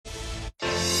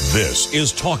This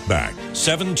is Talkback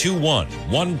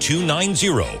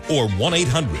 721-1290 or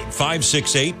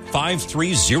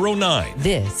 1-800-568-5309.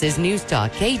 This is News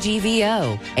Talk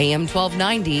KGVO, AM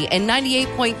 1290 and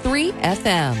 98.3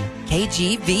 FM.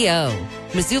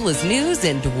 KGVO, Missoula's news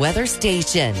and weather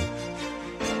station.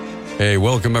 Hey,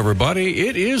 welcome everybody.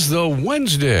 It is the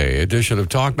Wednesday edition of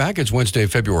Talkback. It's Wednesday,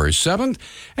 February 7th.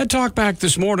 And Talkback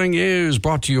this morning is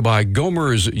brought to you by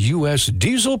Gomer's U.S.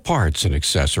 Diesel Parts and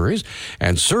Accessories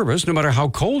and Service. No matter how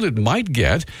cold it might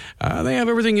get, they have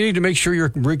everything you need to make sure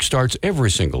your rig starts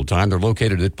every single time. They're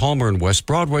located at Palmer and West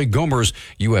Broadway. Gomer's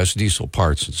U.S. Diesel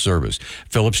Parts and Service.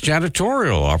 Phillips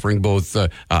Janitorial, offering both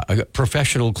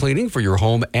professional cleaning for your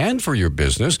home and for your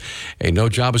business. Hey, no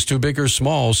job is too big or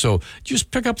small, so just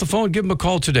pick up the phone. Give them a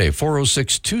call today,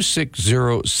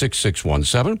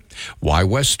 406-260-6617. Y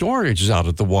West Storage is out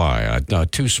at the Y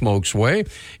at Two Smokes Way.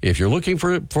 If you're looking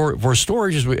for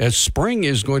storage, as spring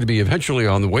is going to be eventually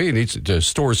on the way, you need to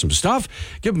store some stuff,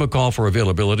 give them a call for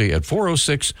availability at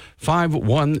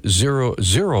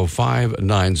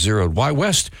 406-510-0590. Y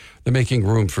West, they're making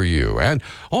room for you. And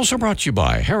also brought to you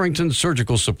by Harrington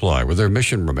Surgical Supply, where their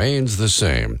mission remains the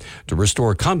same, to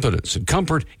restore confidence and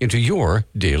comfort into your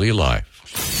daily life.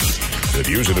 The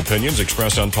views and opinions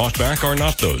expressed on Talkback are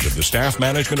not those of the staff,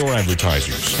 management, or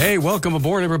advertisers. Hey, welcome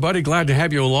aboard, everybody. Glad to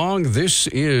have you along. This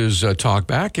is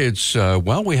Talkback. It's,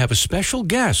 we have a special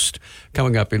guest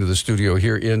coming up into the studio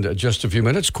here in just a few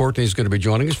minutes. Courtney's going to be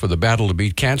joining us for the Battle to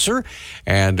Beat Cancer,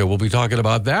 and we'll be talking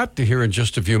about that here in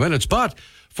just a few minutes. But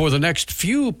for the next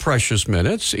few precious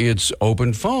minutes, it's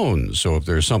open phone. So if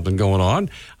there's something going on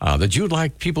that you'd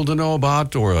like people to know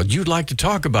about or you'd like to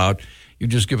talk about, you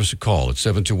just give us a call at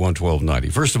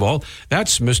 721-1290. First of all,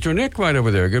 that's Mr. Nick right over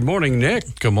there. Good morning,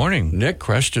 Nick. Good morning. Nick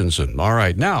Christensen. All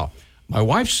right. Now, my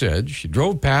wife said she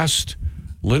drove past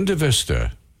Linda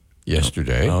Vista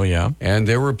yesterday. Oh, yeah. And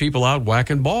there were people out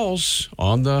whacking balls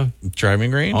on the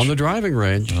driving range. On the driving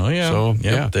range. Oh, yeah. So,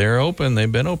 yeah. They're open.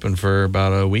 They've been open for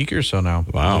about a week or so now.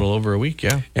 Wow. A little over a week,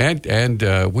 yeah. And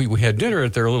we had dinner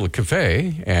at their little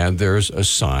cafe, and there's a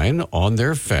sign on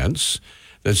their fence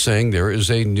that's saying there is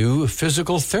a new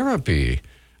physical therapy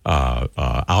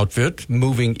outfit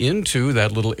moving into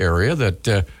that little area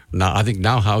that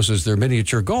now houses their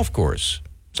miniature golf course.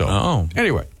 So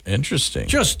anyway, interesting.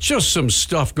 Just some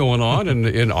stuff going on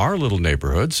in our little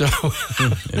neighborhood. So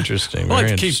interesting. Well,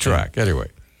 let's keep track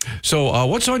anyway. So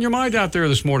what's on your mind out there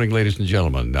this morning, ladies and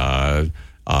gentlemen? Weren't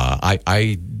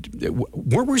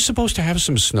we supposed to have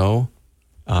some snow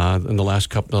in the last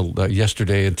couple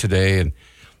yesterday and today and.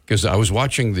 Because I was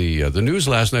watching the news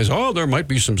last night. There might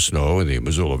be some snow in the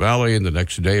Missoula Valley in the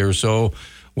next day or so.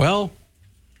 Well,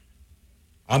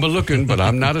 I'm a looking, but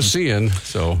I'm not a seeing.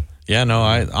 So yeah, no.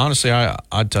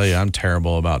 I'd tell you, I'm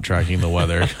terrible about tracking the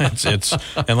weather. It's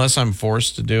unless I'm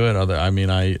forced to do it.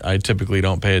 I typically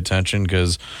don't pay attention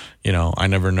because I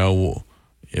never know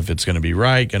if it's going to be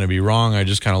right, going to be wrong. I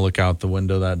just kind of look out the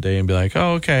window that day and be like,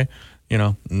 oh, okay.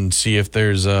 And see if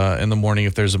there's in the morning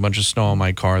if there's a bunch of snow on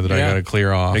my car that I got to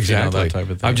clear off. Exactly, that type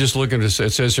of thing. I'm just looking. It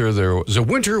says here there was a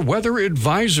winter weather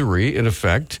advisory in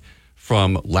effect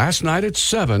from last night at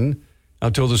 7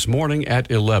 until this morning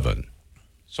at 11.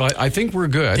 So I think we're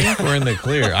good. I think we're in the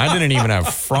clear. I didn't even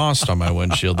have frost on my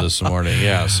windshield this morning.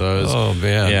 Yeah, so it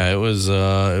was,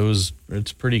 yeah,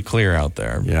 it's pretty clear out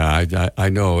there. Yeah, I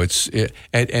know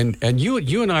and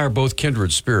you and I are both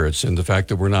kindred spirits in the fact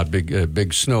that we're not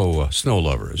big snow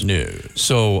lovers. No.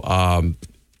 So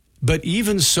but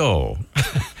even so,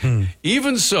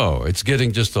 it's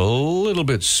getting just a little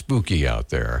bit spooky out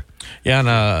there. Yeah, and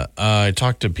I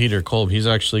talked to Peter Kolb. He's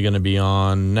actually going to be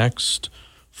on next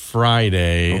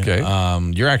Friday. Okay.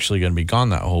 You're actually going to be gone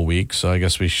that whole week, so I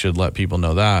guess we should let people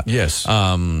know that. Yes.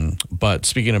 But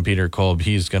speaking of Peter Kolb,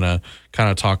 he's going to kind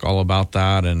of talk all about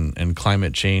that and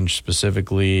climate change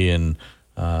specifically. And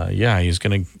he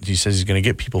says he's going to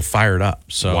get people fired up.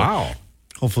 So wow.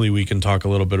 Hopefully we can talk a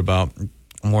little bit about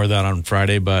more of that on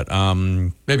Friday, but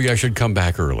maybe I should come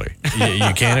back early.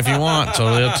 You can if you want.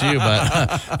 Totally up to you.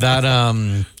 But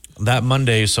that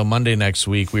Monday, so Monday next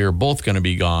week, we are both going to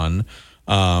be gone.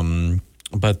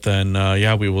 But then,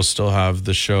 we will still have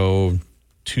the show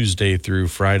Tuesday through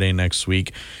Friday next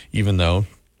week, even though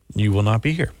you will not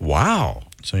be here. Wow.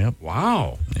 So, yep.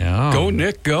 Wow. Yeah. Go,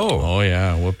 Nick, go. Oh,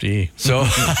 yeah. Whoop-dee. So,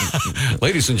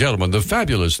 ladies and gentlemen, the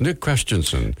fabulous Nick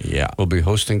Christensen will be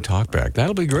hosting Talkback.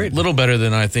 That'll be great. A little better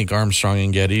than, I think, Armstrong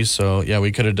and Getty. So, yeah,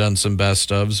 we could have done some best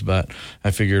ofs, but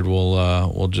I figured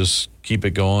we'll just keep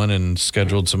it going and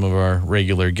scheduled some of our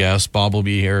regular guests. Bob will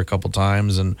be here a couple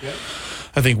times, and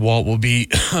I think Walt will be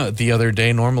the other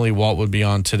day. Normally, Walt would be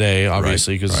on today,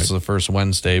 obviously, because it's the first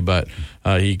Wednesday, but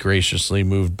he graciously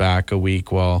moved back a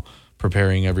week while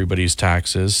preparing everybody's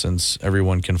taxes since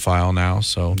everyone can file now.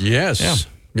 So Yes. Yeah.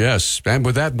 Yes. And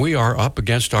with that, we are up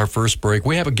against our first break.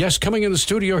 We have a guest coming in the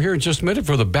studio here in just a minute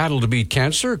for the Battle to Beat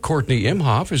Cancer. Courtney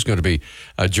Imhoff is going to be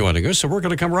joining us. So we're going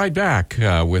to come right back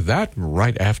with that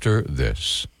right after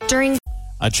this.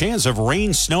 A chance of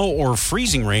rain, snow, or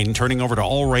freezing rain turning over to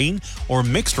all rain or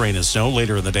mixed rain and snow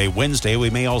later in the day Wednesday.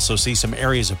 We may also see some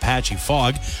areas of patchy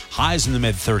fog. Highs in the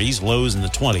mid-30s, lows in the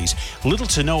 20s. Little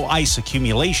to no ice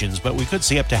accumulations, but we could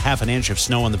see up to half an inch of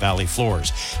snow on the valley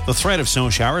floors. The threat of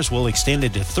snow showers will extend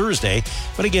into Thursday,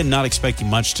 but again, not expecting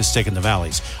much to stick in the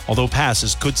valleys, although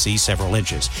passes could see several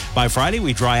inches. By Friday,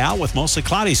 we dry out with mostly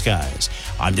cloudy skies.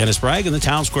 I'm Dennis Bragg in the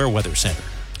Town Square Weather Center.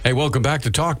 Hey, welcome back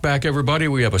to Talk Back, everybody.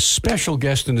 We have a special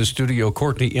guest in the studio.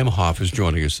 Courtney Imhoff is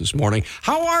joining us this morning.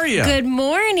 How are you? Good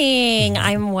morning.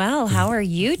 I'm well. How are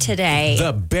you today?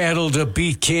 The Battle to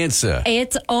Beat Cancer.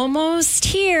 It's almost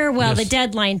here. Well, Yes. the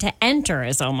deadline to enter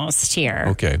is almost here.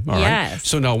 Okay, all right. Yes.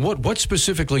 So now, what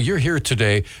specifically, you're here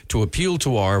today to appeal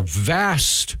to our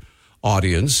vast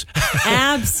audience.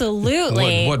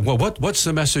 Absolutely. What's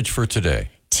the message for today?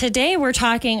 Today, we're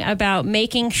talking about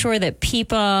making sure that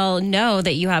people know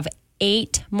that you have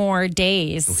 8 more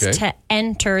days to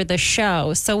enter the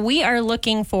show. So we are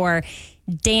looking for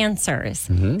dancers,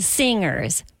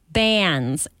 singers,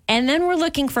 bands, and then we're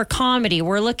looking for comedy.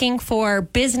 We're looking for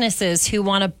businesses who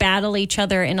want to battle each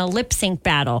other in a lip sync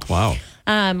battle. Wow.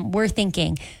 We're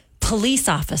thinking police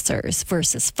officers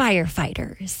versus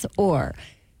firefighters, or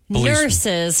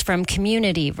nurses from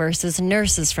Community versus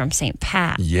nurses from St.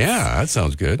 Pat. Yeah, that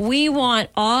sounds good. We want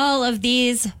all of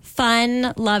these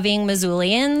fun-loving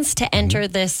Missoulians to enter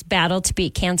this battle to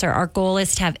beat cancer. Our goal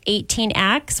is to have 18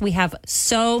 acts. We have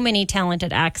so many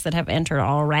talented acts that have entered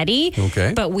already.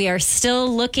 Okay. But we are still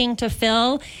looking to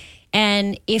fill.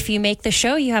 And if you make the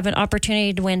show, you have an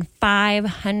opportunity to win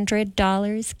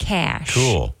 $500 cash.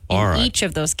 Cool. All right. In each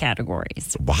of those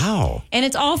categories. Wow. And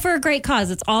it's all for a great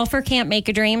cause. It's all for Can't Make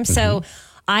a Dream. So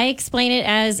I explain it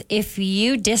as, if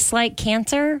you dislike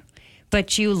cancer,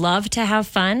 but you love to have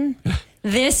fun,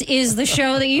 this is the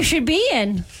show that you should be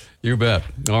in. You bet.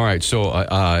 All right. So,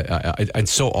 and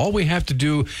so all we have to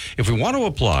do, if we want to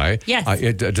apply, Yes.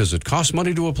 Does it cost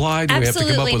money to apply? Do we have to come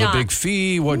up Absolutely with not. a big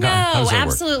fee? How No, does that work?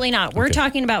 absolutely not. We're Okay.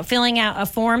 talking about filling out a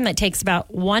form that takes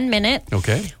about 1 minute.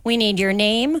 Okay. We need your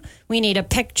name. We need a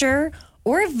picture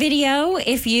or a video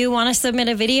if you want to submit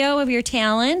a video of your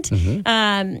talent.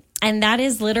 And that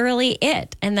is literally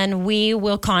it. And then we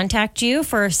will contact you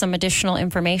for some additional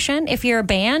information. If you're a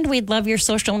band, we'd love your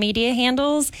social media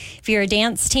handles. If you're a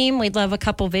dance team, we'd love a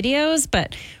couple videos.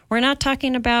 But we're not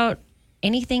talking about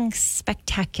anything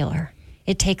spectacular.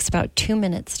 It takes about 2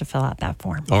 minutes to fill out that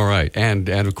form. All right. And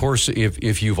of course,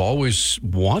 if you've always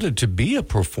wanted to be a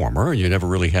performer and you never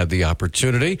really had the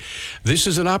opportunity, this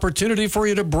is an opportunity for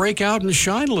you to break out and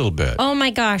shine a little bit. Oh my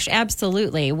gosh,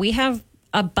 absolutely. We have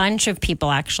a bunch of people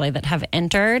actually that have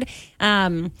entered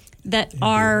that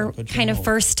are kind of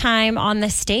first time on the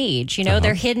stage. You know,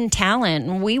 they're hidden talent,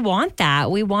 and we want that.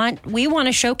 We want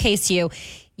to showcase you.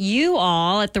 You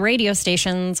all at the radio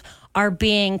stations are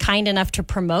being kind enough to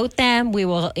promote them. We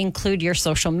will include your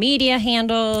social media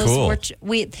handles. Cool.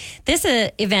 This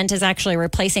event is actually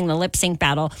replacing the lip sync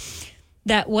battle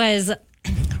that was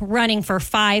running for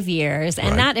 5 years,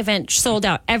 and that event sold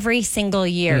out every single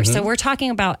year. So we're talking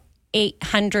about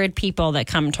 800 people that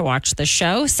come to watch the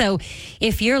show. So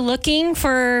if you're looking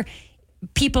for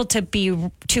people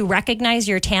to recognize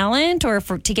your talent or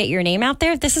to get your name out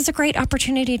there, this is a great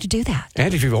opportunity to do that.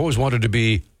 And if you've always wanted to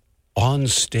be on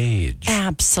stage.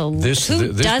 Absolutely.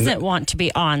 Who doesn't want to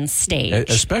be on stage?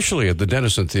 Especially at the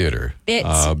Denison Theater.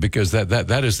 Because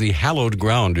that is the hallowed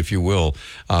ground, if you will,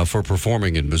 for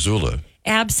performing in Missoula.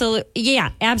 Absolutely.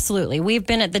 Yeah, absolutely. We've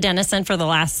been at the Denison for the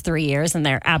last 3 years, and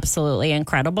they're absolutely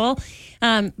incredible.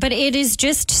 But it is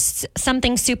just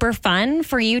something super fun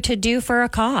for you to do for a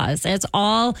cause. It's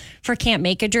all for Can't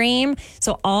Make a Dream.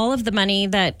 So all of the money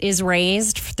that is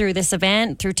raised through this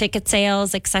event, through ticket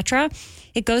sales, etc.,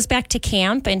 it goes back to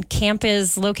camp, and camp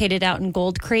is located out in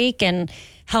Gold Creek and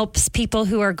helps people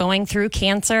who are going through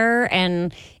cancer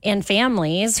and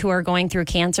families who are going through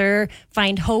cancer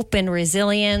find hope and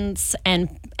resilience and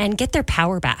get their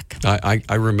power back. I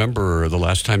remember the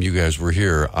last time you guys were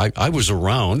here, I was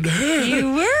around.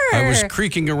 You were. I was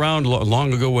creaking around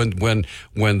long ago when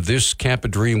this Camp a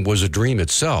Dream was a dream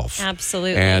itself.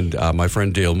 Absolutely. And my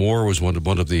friend Dale Moore was one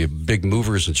of the big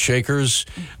movers and shakers.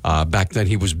 Back then,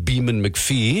 he was Beeman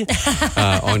McPhee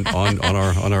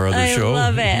on our other show. I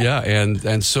love it. Yeah,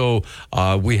 and so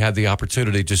we had the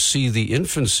opportunity to see the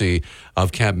infancy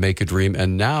of Camp Make a Dream,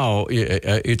 and now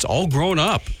it's all grown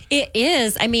up. It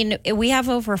is. I mean, we have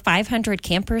over 500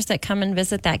 campers that come and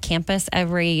visit that campus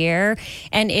every year,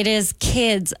 and it is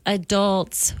kids,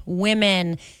 adults,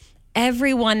 women,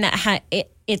 everyone that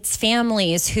it's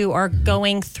families who are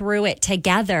going through it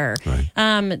together. Right.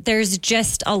 There's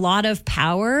just a lot of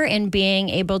power in being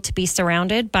able to be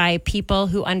surrounded by people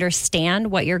who understand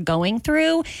what you're going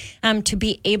through, to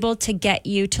be able to get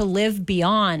you to live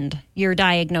beyond your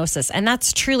diagnosis. And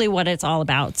that's truly what it's all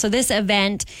about. So this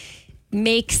event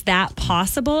makes that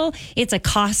possible. It's a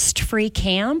cost-free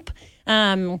camp.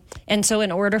 And so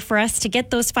in order for us to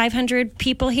get those 500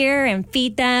 people here and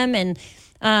feed them and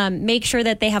make sure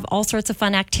that they have all sorts of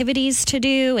fun activities to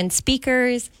do and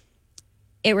speakers,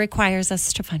 it requires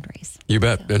us to fundraise. You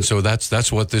bet. And so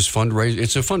that's what this fundraiser,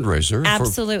 it's a fundraiser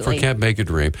Absolutely. for Camp Make a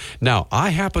Dream. Now, I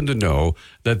happen to know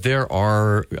that there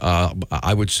are,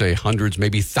 I would say hundreds,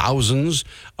 maybe thousands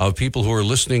of people who are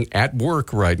listening at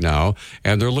work right now,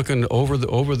 and they're looking over the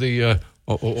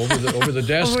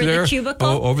desk Over there, the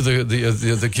cubicle? over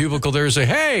the cubicle there, and say,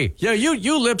 "Hey, yeah,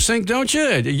 you lip sync, don't you?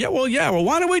 Yeah, well,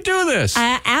 why don't we do this?"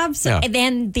 Absolutely. Yeah.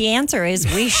 Then the answer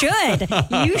is we should.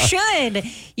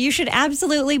 You should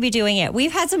absolutely be doing it.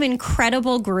 We've had some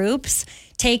incredible groups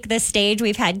take the stage.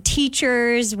 We've had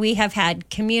teachers. We have had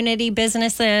community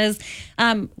businesses.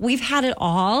 We've had it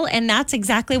all, and that's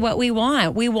exactly what we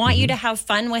want. We want you to have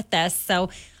fun with this. So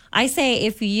I say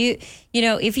if you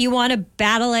want to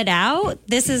battle it out,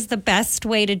 this is the best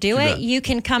way to do it. You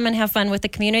can come and have fun with the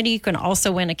community. You can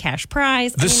also win a cash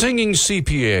prize. The singing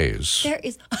CPAs. There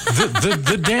is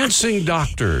the dancing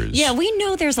doctors. Yeah, we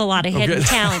know there's a lot of hidden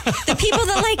talent. The people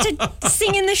that like to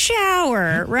sing in the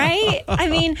shower, right? I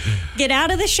mean, get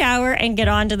out of the shower and get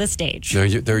onto the stage.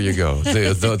 There you go.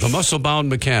 The muscle-bound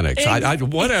mechanics.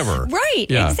 Whatever. Right.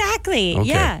 Yeah. Exactly. Okay.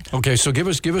 Yeah. Okay. So give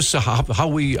us how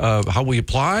we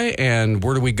apply and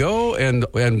where do we go and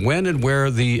when and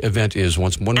where the event is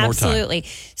one more time. Absolutely.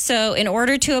 So in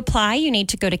order to apply, you need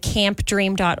to go to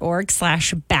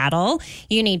campdream.org/battle.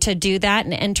 You need to do that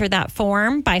and enter that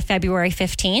form by February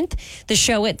 15th. The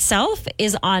show itself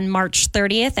is on March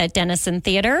 30th at Denison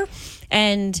Theater,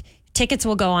 and tickets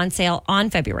will go on sale on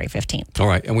February 15th. All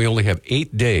right. And we only have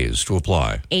 8 days to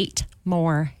apply. 8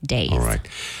 more days. All right.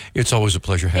 It's always a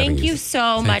pleasure having you. Thank you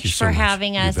so much for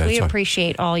having us. We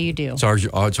appreciate all you do.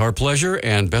 It's our pleasure,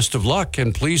 and best of luck.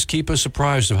 And please keep us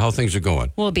apprised of how things are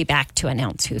going. We'll be back to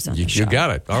announce who's on the show. You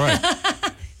got it. All right.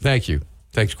 Thank you.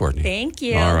 Thanks, Courtney. Thank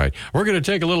you. All right. We're going to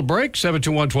take a little break.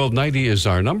 721-1290 is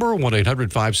our number,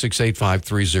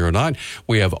 1-800-568-5309.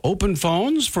 We have open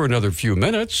phones for another few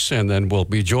minutes, and then we'll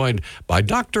be joined by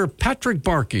Dr. Patrick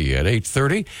Barkey at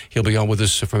 8:30. He'll be on with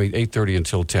us from 8:30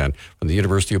 until 10 from the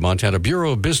University of Montana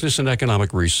Bureau of Business and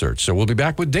Economic Research. So we'll be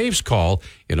back with Dave's call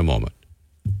in a moment.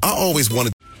 I always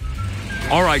wanted...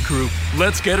 All right, crew,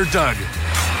 let's get her dug.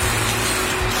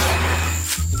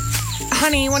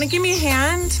 Honey, you want to give me a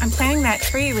hand? I'm planting that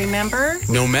tree, remember?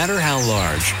 No matter how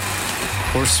large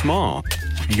or small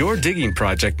your digging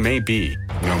project may be,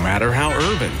 no matter how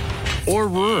urban or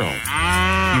rural,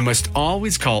 you must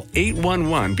always call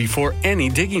 811 before any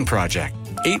digging project.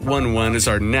 811 is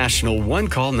our national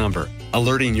one-call number,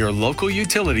 alerting your local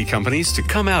utility companies to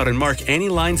come out and mark any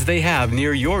lines they have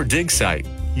near your dig site.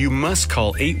 You must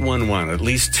call 811 at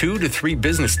least 2 to 3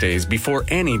 business days before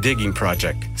any digging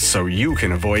project, so you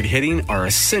can avoid hitting our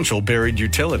essential buried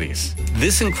utilities.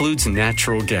 This includes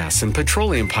natural gas and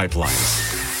petroleum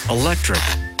pipelines, electric,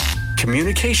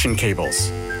 communication cables,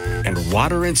 and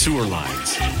water and sewer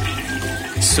lines.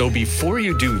 So before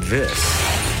you do this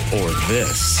or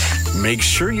this, make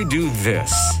sure you do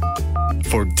this.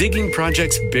 For digging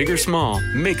projects big or small,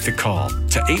 make the call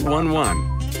to 811.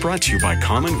 Brought to you by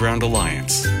Common Ground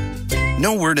Alliance.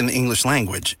 No word in the English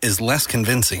language is less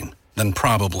convincing than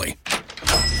probably.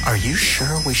 Are you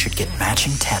sure we should get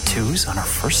matching tattoos on our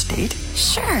first date?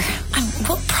 Sure.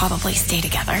 We'll probably stay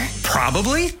together.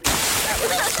 Probably?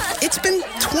 It's been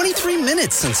 23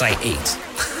 minutes since I ate.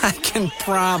 I can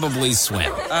probably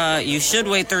swim. You should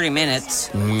wait 30 minutes.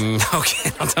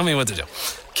 Okay, now tell me what to do.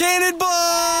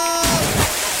 Cannonball!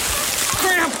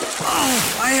 Cramp!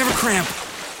 Oh, I have a cramp.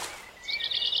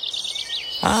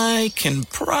 I can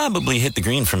probably hit the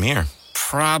green from here.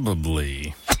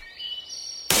 Probably.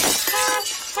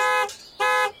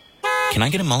 Can I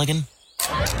get a mulligan?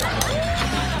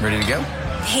 Ready to go?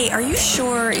 Hey, are you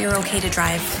sure you're okay to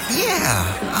drive?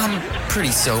 Yeah, I'm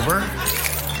pretty sober.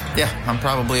 Yeah, I'm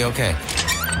probably okay.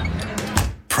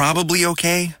 Probably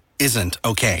okay isn't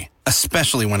okay,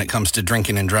 especially when it comes to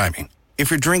drinking and driving. If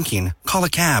you're drinking, call a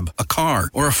cab, a car,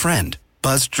 or a friend.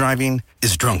 Buzzed driving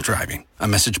is drunk driving. A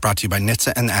message brought to you by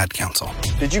NHTSA and the Ad Council.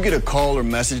 Did you get a call or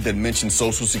message that mentioned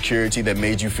Social Security that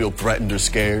made you feel threatened or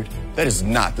scared? That is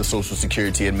not the Social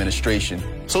Security Administration.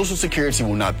 Social Security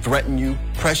will not threaten you,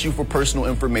 press you for personal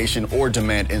information, or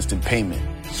demand instant payment.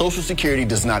 Social Security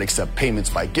does not accept payments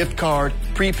by gift card,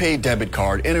 prepaid debit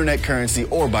card, internet currency,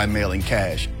 or by mailing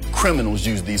cash. Criminals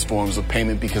use these forms of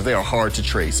payment because they are hard to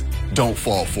trace. Don't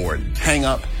fall for it. Hang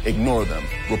up, ignore them.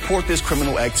 Report this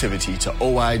criminal activity to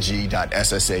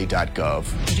oig.ssa.gov.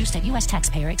 Produced at U.S.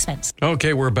 taxpayer expense.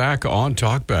 Okay, we're back on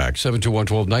Talkback.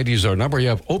 721-1290 is our number. You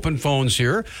have open phones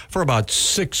here for about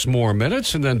 6 more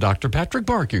minutes, and then Dr. Patrick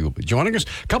Barkey will be joining us.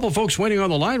 A couple of folks waiting on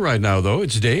the line right now, though.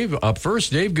 It's Dave up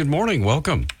first. Dave, good morning.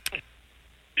 Welcome.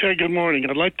 Hey, good morning.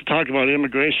 I'd like to talk about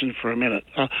immigration for a minute.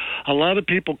 A lot of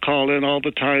people call in all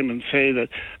the time and say that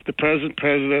the present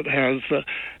president has a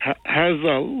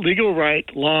legal right,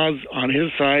 laws on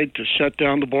his side to shut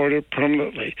down the border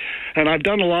permanently. And I've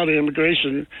done a lot of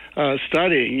immigration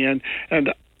studying,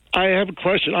 and I have a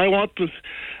question. I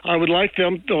would like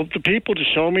the people to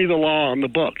show me the law on the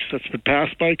books that's been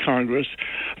passed by Congress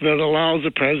that allows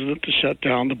the president to shut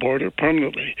down the border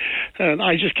permanently. And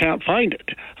I just can't find it.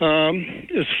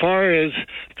 As far as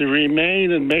the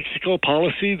Remain in Mexico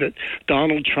policy that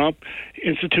Donald Trump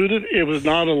instituted, it was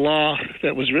not a law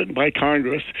that was written by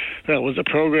Congress. That was a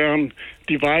program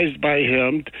devised by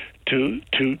him to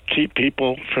keep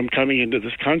people from coming into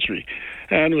this country,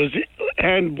 and was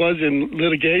in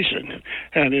litigation.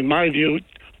 And in my view,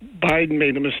 Biden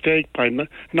made a mistake by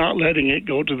not letting it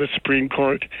go to the Supreme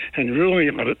Court and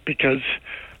ruling on it, because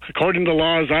according to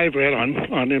laws I've read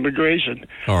on immigration,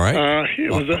 all right,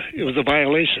 it was a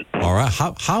violation. All right,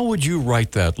 how would you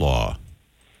write that law?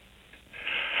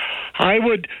 I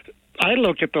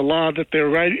look at the law that they're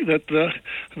writing,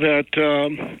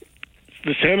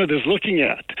 the Senate is looking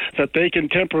at, that they can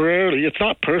temporarily, it's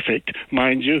not perfect,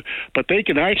 mind you, but they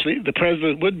can actually, the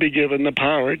president would be given the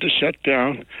power to shut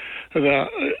down the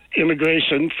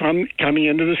immigration from coming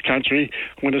into this country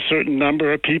when a certain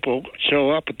number of people show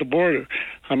up at the border.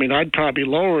 I mean, I'd probably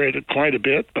lower it quite a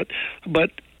bit, but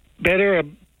better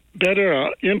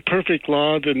imperfect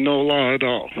law than no law at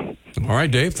all. All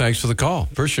right, Dave, thanks for the call.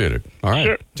 Appreciate it. All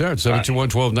right. Sure.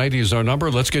 721-1290 is our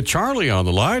number. Let's get Charlie on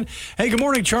the line. Hey, good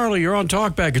morning, Charlie. You're on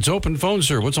Talkback. It's open phone,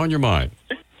 sir. What's on your mind?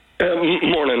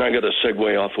 Morning. I got a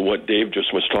segue off of what Dave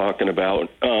just was talking about.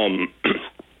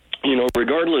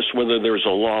 Regardless whether there's a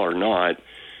law or not,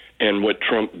 and what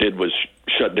Trump did was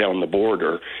shut down the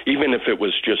border, even if it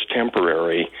was just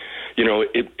temporary, he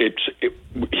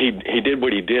did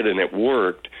what he did and it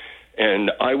worked. And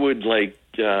I would let's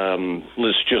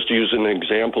just use an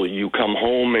example. You come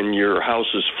home and your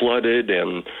house is flooded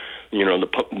and, the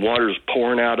water's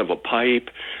pouring out of a pipe.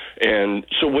 And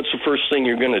so what's the first thing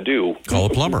you're going to do? Call a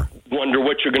plumber. Wonder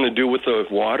what you're going to do with the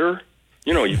water?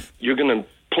 You're going to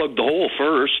plug the hole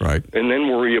first, right, and then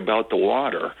worry about the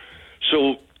water.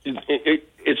 So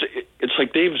it's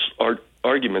like Dave's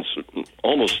argument's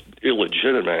almost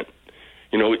illegitimate.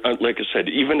 Like I said,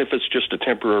 even if it's just a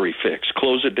temporary fix,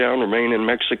 close it down, remain in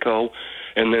Mexico,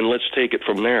 and then let's take it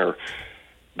from there.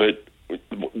 But, we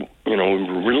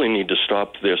really need to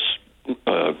stop this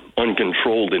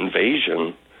uncontrolled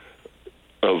invasion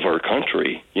of our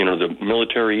country. The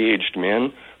military-aged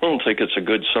men, I don't think it's a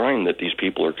good sign that these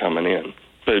people are coming in.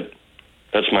 But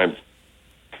that's my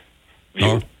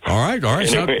view. All right.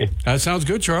 Anyway. That sounds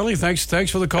good, Charlie. Thanks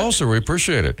for the call, sir. We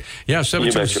appreciate it. Yeah,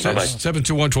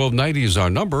 721-1290 is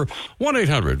our number.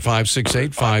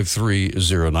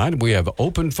 1-800-568-5309. We have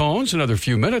open phones, another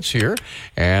few minutes here,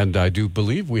 and I do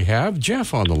believe we have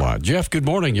Jeff on the line. Jeff, good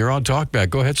morning. You're on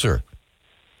Talkback. Go ahead, sir.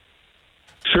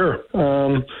 Sure.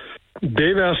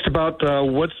 Dave asked about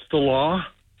what's the law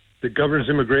that governs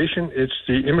immigration. It's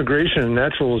the Immigration and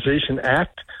Naturalization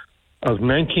Act of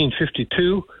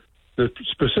 1952. The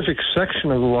specific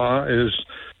section of the law is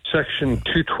Section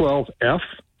 212F.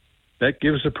 That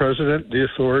gives the president the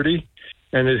authority,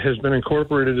 and it has been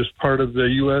incorporated as part of the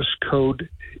U.S. Code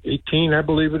 18, I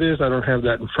believe it is. I don't have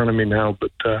that in front of me now,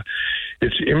 but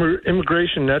it's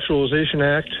Immigration Naturalization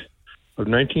Act of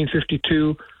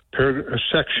 1952,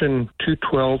 Section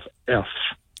 212F.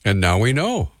 And now we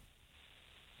know.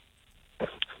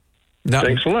 Now,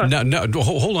 thanks a lot. Now,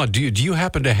 hold on. Do you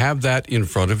happen to have that in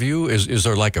front of you? Is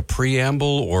there like a preamble,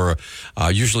 or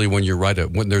usually when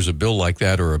when there's a bill like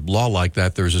that or a law like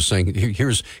that, there's a saying.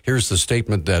 Here's the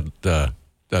statement that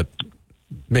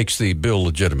makes the bill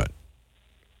legitimate?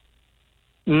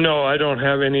 No, I don't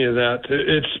have any of that.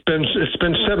 It's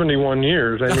been 71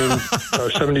 years. I mean,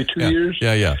 72 years.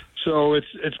 Yeah. So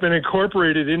it's been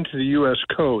incorporated into the U.S.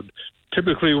 Code.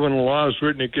 Typically, when a law is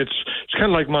written, it's kind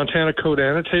of like Montana Code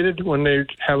annotated. When they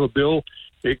have a bill,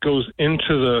 it goes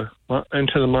into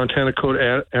the Montana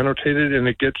Code annotated, and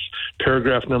it gets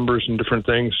paragraph numbers and different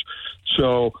things.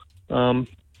 So,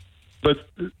 but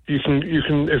you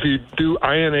can if you do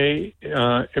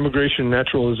INA, Immigration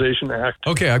Naturalization Act.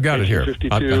 Okay, I've got it here.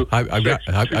 I've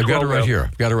got it right here.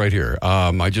 I've got it right here.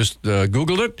 I just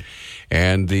Googled it,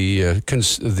 and the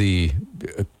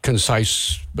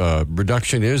concise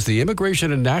reduction is the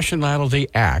Immigration and Nationality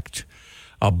Act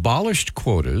abolished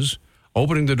quotas,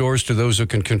 opening the doors to those who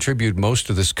can contribute most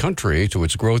to this country, to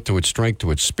its growth, to its strength,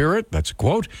 to its spirit. That's a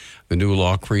quote. The new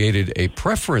law created a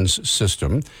preference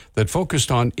system that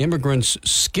focused on immigrants'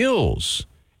 skills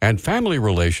and family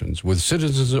relations with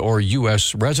citizens or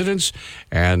U.S. residents,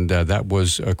 and that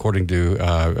was according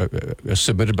to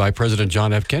submitted by President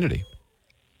John F. Kennedy.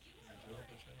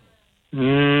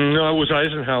 No, it was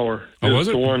Eisenhower. Oh, was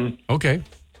it? The one. Okay.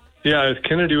 Yeah,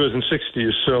 Kennedy was in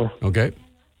 '60s. So okay.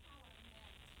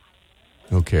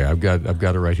 Okay, I've got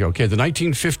it right here. Okay, the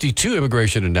 1952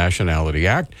 Immigration and Nationality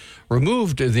Act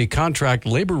removed the contract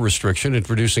labor restriction,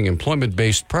 introducing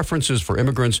employment-based preferences for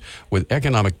immigrants with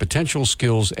economic potential,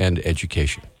 skills, and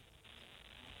education.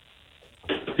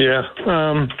 Yeah.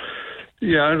 I'm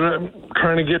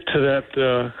trying to get to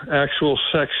that actual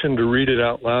section to read it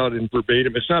out loud in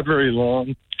verbatim. It's not very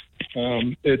long.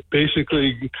 It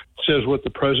basically says what the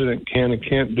president can and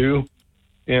can't do.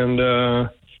 And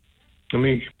let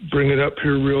me bring it up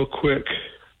here real quick.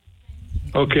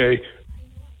 Okay.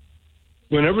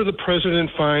 Whenever the president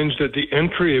finds that the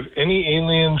entry of any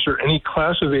aliens or any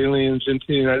class of aliens into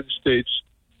the United States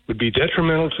would be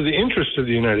detrimental to the interests of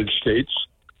the United States,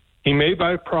 he may,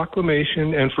 by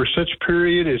proclamation and for such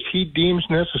period as he deems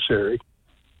necessary,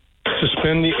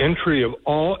 suspend the entry of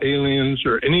all aliens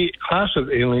or any class of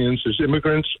aliens as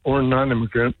immigrants or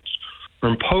non-immigrants, or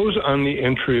impose on the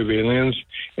entry of aliens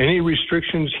any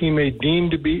restrictions he may deem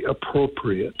to be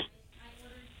appropriate.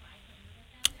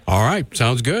 All right,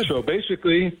 sounds good. So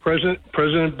basically, President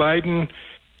Biden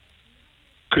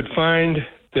could find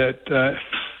that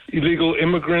illegal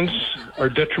immigrants are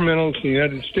detrimental to the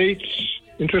United States,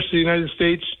 interests of the United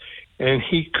States, and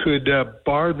he could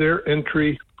bar their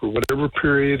entry for whatever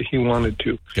period he wanted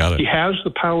to. Got it. He has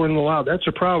the power in the law. That's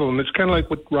a problem. It's kind of like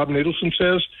what Rob Nadelson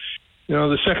says. You know,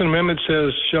 the Second Amendment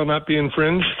says shall not be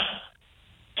infringed.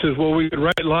 It says, well, we could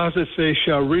write laws that say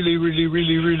shall really, really,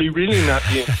 really, really, really not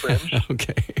be infringed.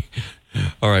 Okay.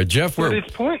 All right, Jeff. But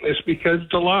it's pointless because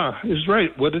the law is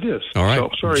right what it is. All right. So,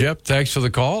 sorry. Jeff, thanks for the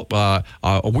call. Do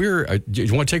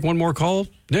you want to take one more call,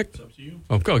 Nick? It's up to you.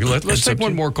 Okay, let's take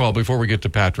one more call before we get to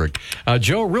Patrick.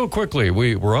 Joe, real quickly,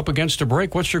 we're up against a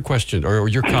break. What's your question or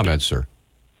your comment, sir?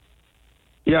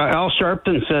 Yeah, Al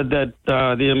Sharpton said that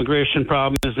the immigration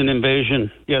problem is an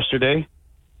invasion yesterday.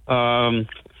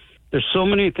 There's so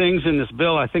many things in this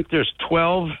bill. I think there's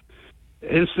 12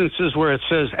 instances where it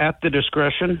says at the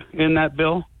discretion in that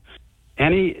bill.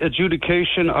 Any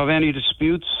adjudication of any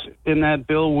disputes in that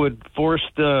bill would force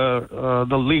the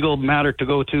legal matter to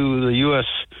go to the U.S.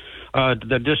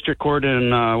 The district court in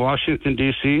Washington,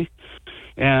 D.C.,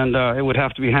 and it would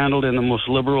have to be handled in the most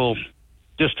liberal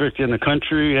district in the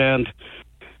country. And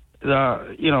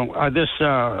this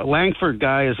Langford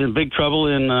guy is in big trouble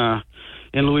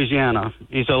in Louisiana.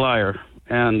 He's a liar,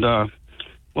 and Joe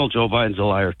Biden's a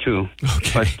liar too.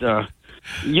 Okay. But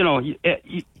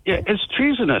it's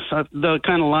treasonous, the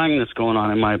kind of lying that's going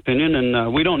on, in my opinion.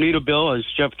 And we don't need a bill, as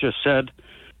Jeff just said.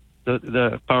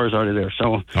 The power's already there. So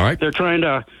all right, they're trying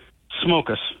to smoke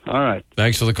us. All right.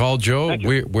 Thanks for the call, Joe.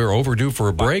 We're overdue for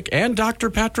a break. And Dr.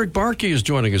 Patrick Barkey is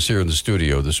joining us here in the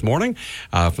studio this morning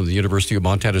from the University of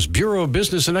Montana's Bureau of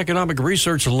Business and Economic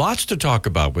Research. Lots to talk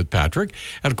about with Patrick.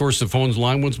 And, of course, the phone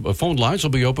lines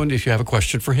will be open if you have a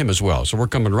question for him as well. So we're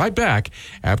coming right back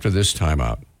after this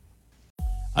timeout.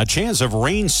 A chance of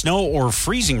rain, snow, or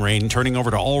freezing rain turning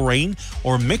over to all rain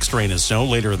or mixed rain and snow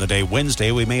later in the day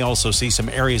Wednesday. We may also see some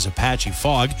areas of patchy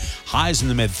fog. Highs in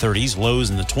the mid-30s, lows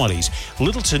in the 20s.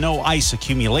 Little to no ice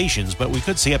accumulations, but we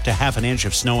could see up to half an inch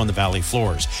of snow on the valley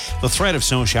floors. The threat of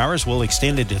snow showers will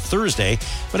extend into Thursday,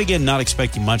 but again, not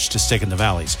expecting much to stick in the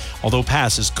valleys, although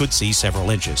passes could see several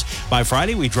inches. By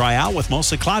Friday, we dry out with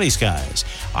mostly cloudy skies.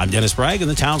 I'm Dennis Bragg in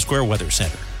the Town Square Weather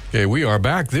Center. Okay, we are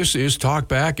back. This is Talk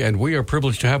Back, and we are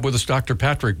privileged to have with us Dr.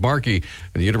 Patrick Barkey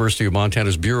at the University of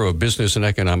Montana's Bureau of Business and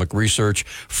Economic Research,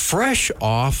 fresh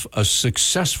off a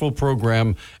successful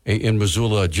program in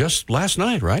Missoula just last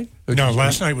night, right? No,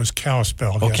 last night was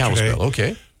Kalispell. Oh, yesterday, Kalispell,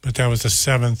 okay. But that was the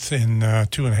 7th in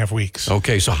 2.5 weeks.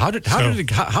 Okay, so how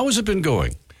has it been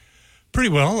going? Pretty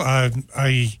well.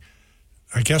 I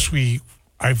guess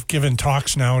I've given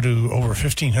talks now to over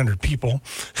 1,500 people.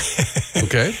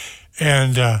 Okay.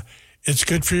 And it's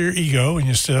good for your ego when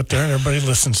you sit up there and everybody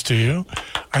listens to you.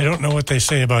 I don't know what they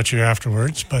say about you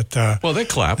afterwards, but well, they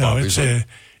clap. No, obviously,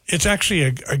 it's actually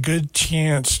a good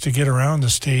chance to get around the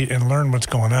state and learn what's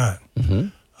going on. Mm-hmm.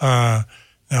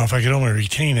 Now, if I could only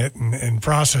retain it and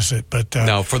process it, but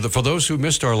now for those who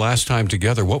missed our last time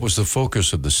together, what was the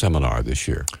focus of the seminar this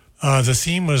year? The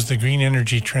theme was the green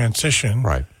energy transition,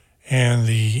 right? And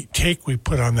the take we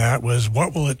put on that was,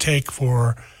 what will it take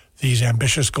for these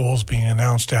ambitious goals being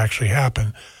announced to actually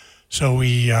happen? So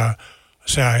I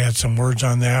had some words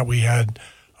on that. We had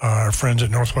our friends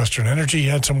at Northwestern Energy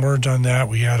had some words on that.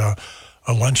 We had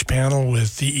a lunch panel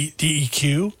with the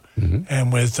DEQ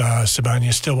and with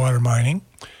Sibanye-Stillwater Mining.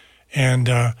 And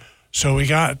so we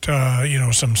got,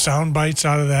 some sound bites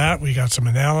out of that. We got some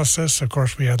analysis. Of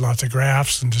course, we had lots of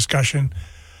graphs and discussion.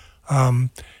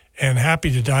 And happy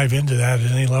to dive into that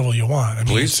at any level you want. I mean,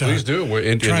 please do.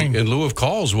 In lieu of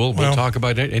calls, we'll talk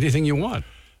about anything you want.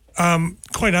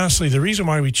 Quite honestly, the reason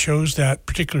why we chose that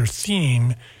particular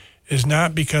theme is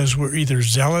not because we're either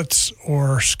zealots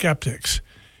or skeptics.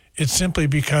 It's simply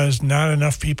because not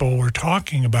enough people were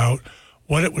talking about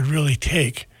what it would really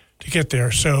take to get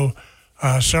there. So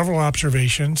several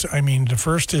observations. I mean, the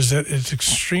first is that it's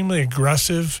extremely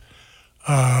aggressive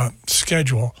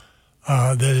schedule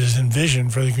that is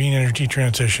envisioned for the green energy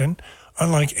transition.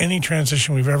 Unlike any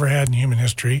transition we've ever had in human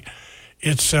history,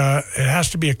 it has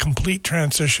to be a complete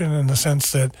transition in the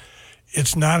sense that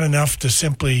it's not enough to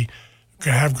simply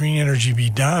have green energy be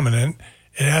dominant.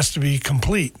 It has to be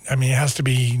complete. I mean, it has to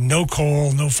be no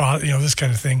coal, no fossil, this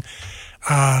kind of thing.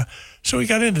 So we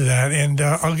got into that, and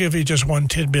I'll give you just one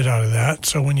tidbit out of that.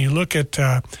 So when you look at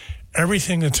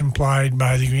everything that's implied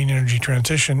by the green energy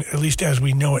transition, at least as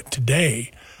we know it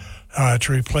today,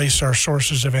 to replace our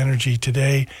sources of energy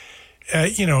today,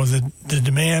 the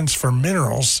demands for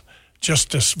minerals,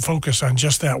 just to focus on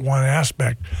just that one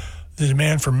aspect, the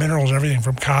demand for minerals, everything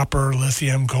from copper,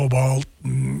 lithium, cobalt,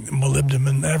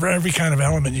 molybdenum, every kind of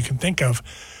element you can think of,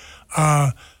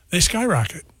 they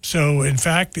skyrocket. So, in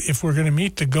fact, if we're going to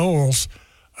meet the goals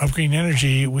of green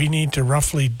energy, we need to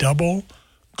roughly double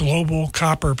global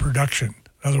copper production.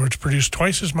 In other words, produce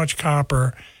twice as much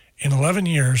copper in 11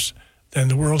 years than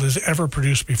the world has ever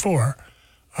produced before.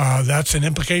 That's an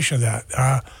implication of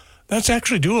that. That's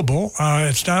actually doable.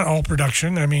 It's not all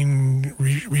production. I mean,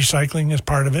 recycling is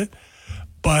part of it.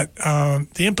 But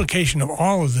the implication of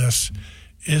all of this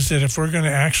is that if we're going to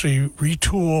actually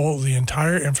retool the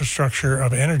entire infrastructure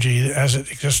of energy as it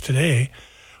exists today,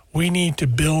 we need to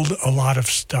build a lot of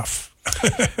stuff.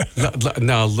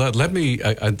 Now, let me,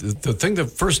 the thing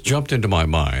that first jumped into my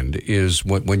mind is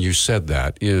when you said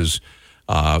that is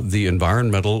the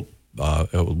environmental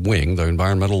wing, the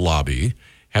environmental lobby,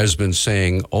 has been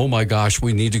saying, oh my gosh,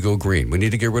 we need to go green. We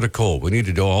need to get rid of coal. We need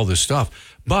to do all this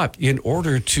stuff. But in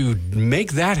order to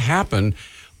make that happen,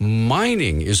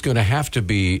 mining is going to have to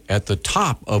be at the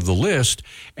top of the list,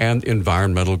 and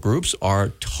environmental groups are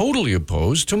totally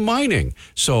opposed to mining.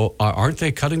 So aren't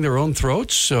they cutting their own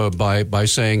throats by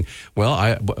saying,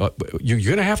 well, you're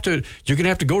going to have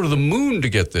to go to the moon to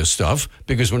get this stuff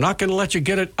because we're not going to let you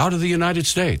get it out of the United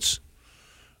States?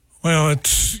 Well,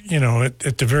 it's,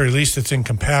 at the very least, it's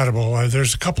incompatible.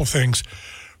 There's a couple things.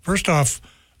 First off,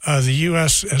 the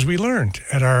U.S., as we learned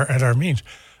at our meetings,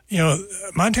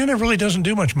 Montana really doesn't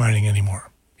do much mining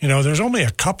anymore. There's only a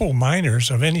couple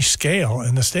miners of any scale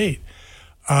in the state.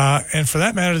 And for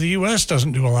that matter, the U.S.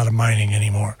 doesn't do a lot of mining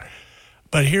anymore.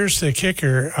 But here's the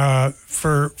kicker.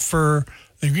 For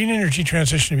the green energy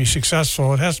transition to be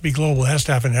successful, it has to be global. It has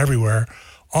to happen everywhere.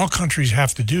 All countries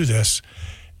have to do this.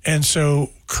 And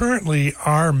so currently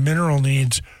our mineral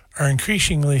needs are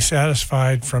increasingly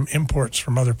satisfied from imports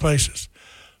from other places.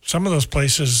 Some of those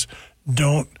places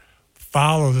don't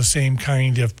follow the same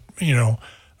kind of,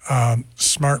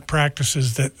 smart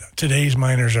practices that today's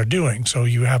miners are doing. So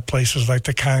you have places like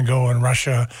the Congo and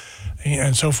Russia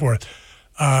and so forth.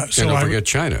 Don't forget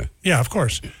China. Yeah, of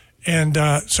course. And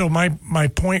so my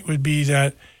point would be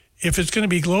that if it's going to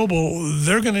be global,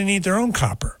 they're going to need their own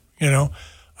copper,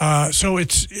 So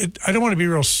I don't want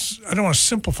to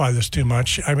simplify this too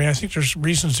much. I mean, I think there's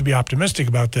reasons to be optimistic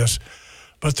about this,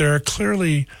 but there are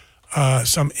clearly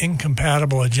some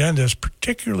incompatible agendas,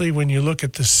 particularly when you look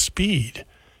at the speed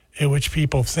at which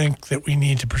people think that we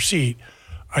need to proceed.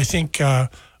 I think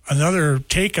another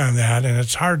take on that, and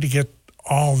it's hard to get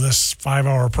all this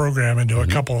 5-hour program into a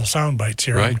couple of sound bites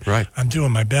here. Right. I'm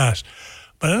doing my best.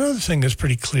 But another thing that's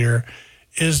pretty clear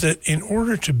is that in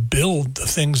order to build the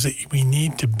things that we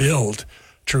need to build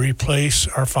to replace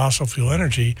our fossil fuel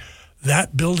energy,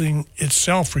 that building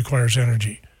itself requires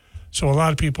energy. So a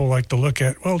lot of people like to look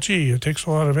at, well, gee, it takes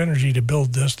a lot of energy to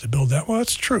build this, to build that. Well,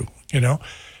 that's true,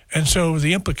 And so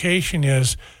the implication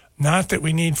is not that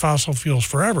we need fossil fuels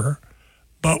forever,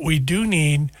 but we do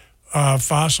need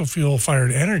fossil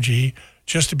fuel-fired energy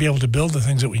just to be able to build the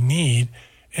things that we need.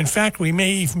 In fact, we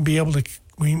may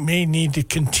need to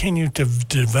continue to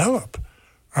develop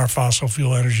our fossil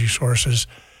fuel energy sources,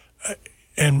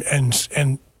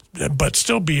 but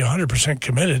still be 100%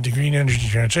 committed to green energy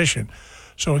transition.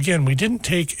 So again, we didn't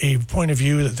take a point of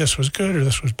view that this was good or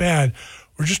this was bad.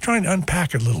 We're just trying to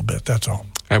unpack it a little bit. That's all.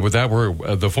 And with that,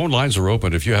 the phone lines are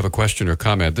open. If you have a question or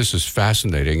comment, this is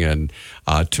fascinating. And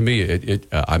to me,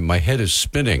 my head is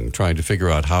spinning trying to figure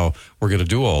out how we're going to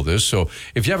do all this. So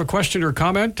if you have a question or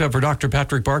comment for Dr.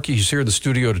 Patrick Barkey, he's here in the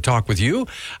studio to talk with you.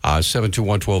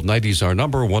 721-1290 is our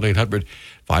number,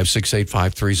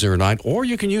 1-800-568-5309. Or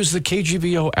you can use the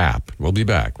KGVO app. We'll be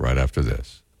back right after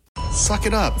this. Suck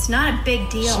it up. It's not a big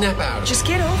deal. Snap out. Just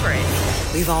get over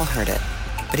it. We've all heard it.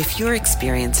 But if you're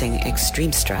experiencing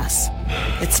extreme stress,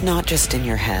 it's not just in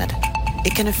your head.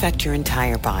 It can affect your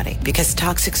entire body because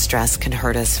toxic stress can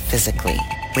hurt us physically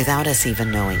without us even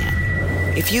knowing it.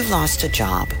 If you've lost a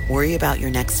job, worry about your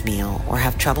next meal, or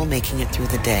have trouble making it through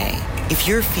the day, if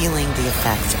you're feeling the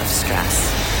effects of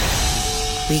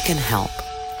stress, we can help.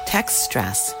 Text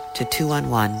stress to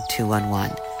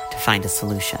 211-211 to find a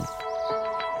solution.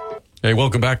 Hey,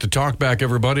 welcome back to Talkback,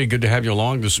 everybody. Good to have you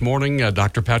along this morning.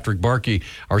 Dr. Patrick Barkey,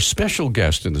 our special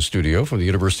guest in the studio from the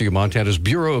University of Montana's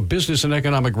Bureau of Business and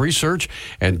Economic Research.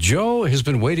 And Joe has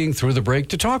been waiting through the break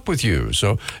to talk with you.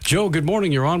 So, Joe, good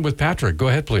morning. You're on with Patrick. Go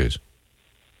ahead, please.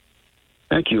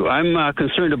 Thank you. I'm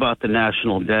concerned about the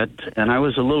national debt, and I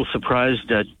was a little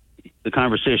surprised at the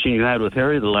conversation you had with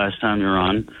Harry the last time you were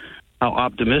on, how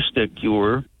optimistic you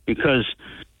were, because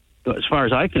as far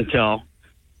as I can tell,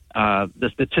 the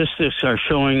statistics are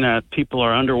showing that people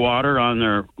are underwater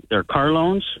on their car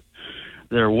loans.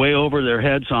 They're way over their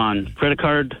heads on credit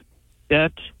card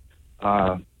debt.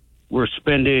 We're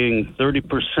spending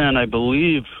 30%, I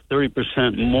believe,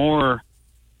 30% more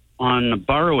on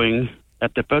borrowing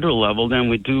at the federal level than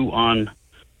we do on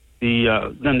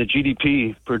than the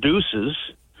GDP produces.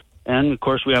 And of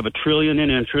course, we have $1 trillion in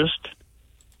interest.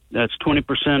 That's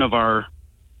 20% of our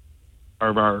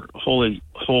whole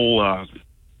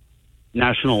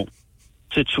national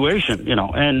situation,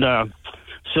 and I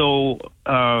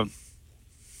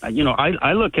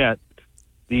look at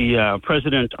the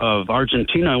president of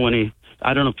Argentina when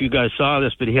I don't know if you guys saw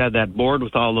this, but he had that board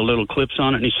with all the little clips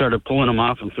on it, and he started pulling them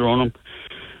off and throwing them.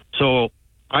 So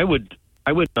I would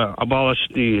abolish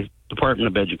the Department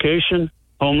of Education,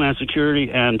 Homeland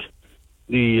Security, and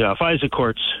the FISA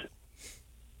courts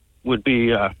would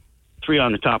be 3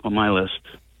 on the top of my list.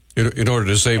 In order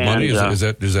to save money, is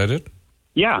that it?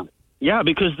 Yeah,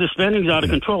 because the spending's out of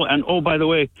control. And, oh, by the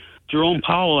way, Jerome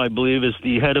Powell, I believe, is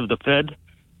the head of the Fed,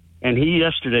 and he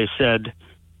yesterday said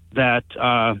that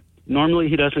normally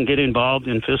he doesn't get involved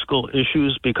in fiscal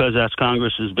issues because that's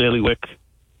Congress's bailiwick,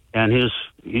 and he's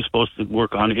supposed to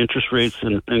work on interest rates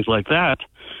and things like that.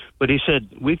 But he said,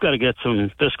 we've got to get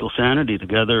some fiscal sanity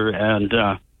together and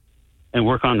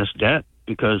work on this debt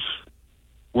because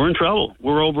we're in trouble.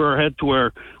 We're over our head to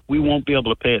where we won't be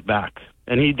able to pay it back.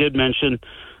 And he did mention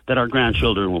that our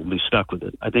grandchildren will be stuck with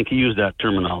it. I think he used that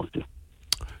terminology.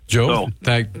 Joe,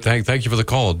 thank you for the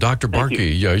call. Dr.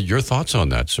 Barkey, your thoughts on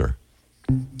that, sir?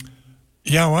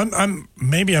 Yeah, well, I'm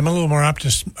a little more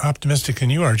optimistic than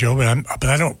you are, Joe, but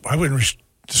I wouldn't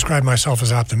describe myself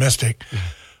as optimistic.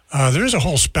 There is a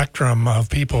whole spectrum of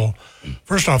people.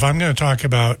 First off, I'm going to talk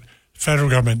about federal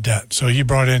government debt. So you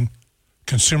brought in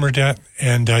consumer debt,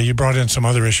 and you brought in some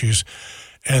other issues.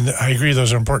 And I agree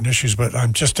those are important issues, but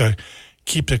I'm just to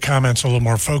keep the comments a little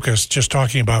more focused, just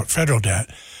talking about federal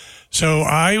debt. So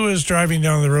I was driving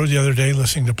down the road the other day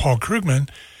listening to Paul Krugman,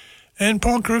 and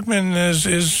Paul Krugman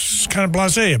is kind of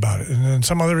blasé about it, and then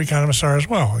some other economists are as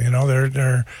well.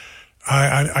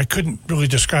 I couldn't really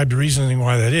describe the reasoning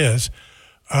why that is.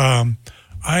 I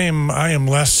am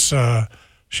less,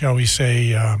 shall we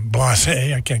say,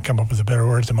 blasé. I can't come up with a better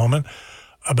word at the moment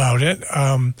about it.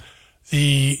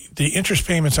 The interest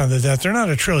payments on the debt, they're not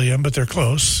 $1 trillion, but they're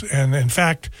close. And in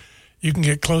fact, You can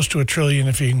get close to $1 trillion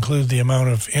if you include the amount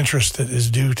of interest that is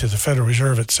due to the Federal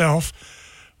Reserve itself,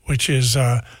 which is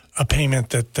a payment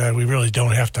that we really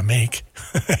don't have to make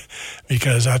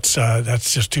because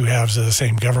that's just two halves of the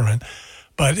same government.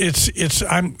 But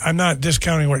I'm not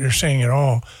discounting what you're saying at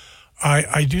all.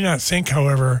 I do not think,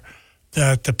 however,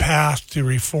 that the path to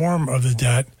reform of the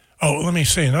debt. Oh, let me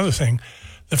say another thing.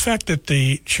 The fact that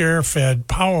the chair, Fed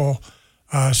Powell,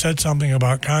 said something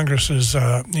about Congress's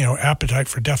appetite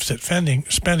for deficit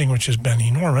spending, which has been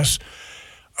enormous.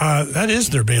 That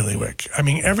is their bailiwick. I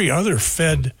mean, every other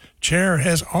Fed chair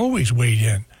has always weighed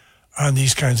in on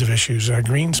these kinds of issues.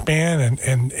 Greenspan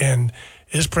and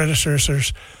his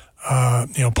predecessors, Paul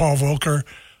Volcker.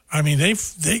 I mean,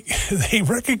 they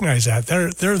recognize that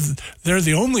they're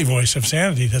the only voice of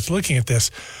sanity that's looking at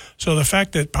this. So the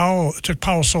fact that it took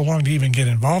Powell so long to even get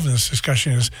involved in this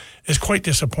discussion is quite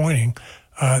disappointing.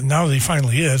 Now that he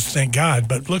finally is, thank God.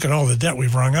 But look at all the debt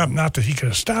we've rung up. Not that he could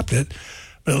have stopped it,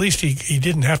 but at least he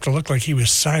didn't have to look like he was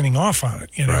signing off on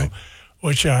it. Right.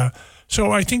 Which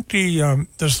so I think the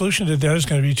solution to debt is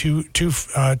going to be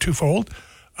twofold.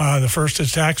 The first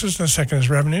is taxes, and the second is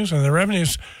revenues. And the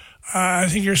revenues, I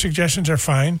think your suggestions are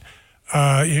fine.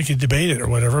 You could debate it or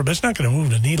whatever, but it's not going to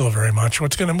move the needle very much.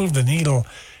 What's going to move the needle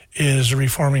is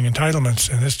reforming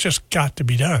entitlements, and it's just got to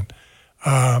be done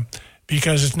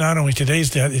because it's not only today's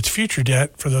debt, it's future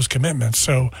debt for those commitments.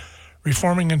 So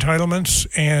reforming entitlements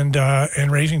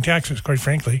and raising taxes, quite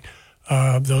frankly,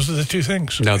 those are the two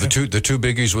things. Now, the two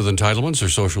biggies with entitlements are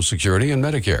Social Security and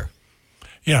Medicare.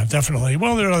 Yeah, definitely.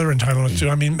 Well, there are other entitlements, too.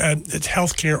 I mean, it's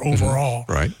health care overall.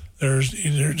 Mm-hmm. Right. There's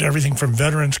everything from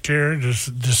veterans care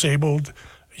to disabled,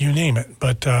 you name it.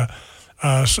 But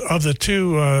so of the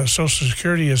two, Social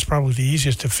Security is probably the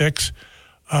easiest to fix.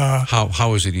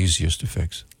 How is it easiest to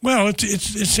fix? Well,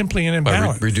 it's simply an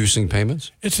imbalance. By reducing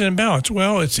payments? It's an imbalance.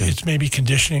 Well, it's maybe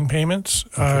conditioning payments,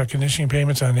 conditioning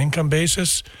payments on an income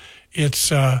basis. It's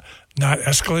not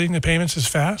escalating the payments as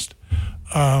fast.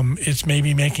 It's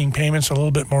maybe making payments a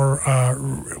little bit more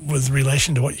with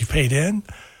relation to what you paid in.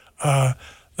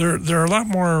 There are a lot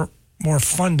more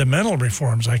fundamental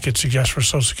reforms I could suggest for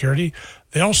Social Security.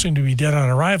 They all seem to be dead on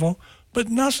arrival, but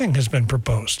nothing has been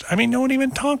proposed. I mean, no one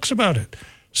even talks about it.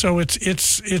 So it's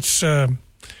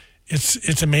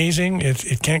amazing.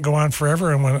 It can't go on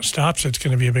forever, and when it stops, it's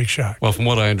going to be a big shock. Well, from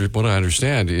what I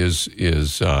understand is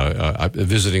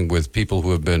visiting with people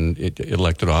who have been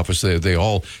elected office, they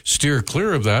all steer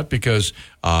clear of that because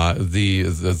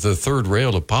the third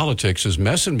rail of politics is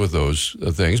messing with those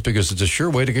things because it's a sure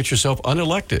way to get yourself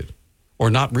unelected or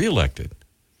not reelected.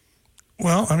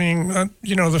 Well, I mean,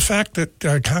 the fact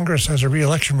that Congress has a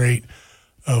reelection rate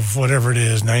of whatever it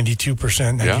is, 92%,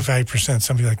 95%,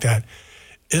 something like that,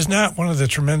 is not one of the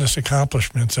tremendous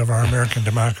accomplishments of our American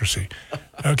democracy.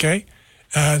 Okay?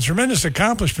 A tremendous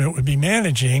accomplishment would be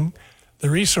managing the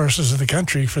resources of the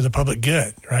country for the public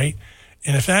good, right?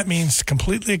 And if that means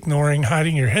completely ignoring,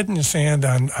 hiding your head in the sand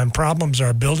on problems that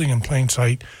are building in plain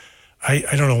sight,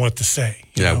 I don't know what to say.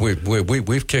 Yeah,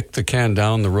 we've kicked the can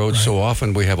down the road so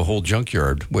often we have a whole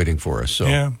junkyard waiting for us. So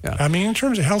yeah. I mean, in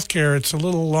terms of healthcare, it's a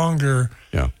little longer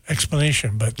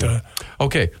explanation. But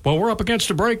okay, well, we're up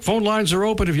against a break. Phone lines are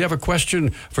open. If you have a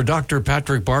question for Dr.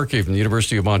 Patrick Barkey from the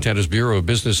University of Montana's Bureau of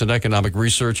Business and Economic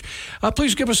Research,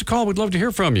 please give us a call. We'd love to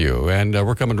hear from you. And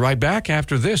we're coming right back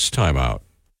after this timeout.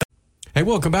 Hey,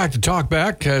 welcome back to Talk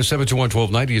Back.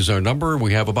 721-1290 is our number.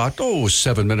 We have about,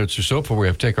 7 minutes or so before we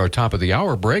have to take our top of the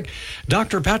hour break.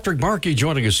 Dr. Patrick Barkey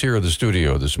joining us here in the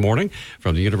studio this morning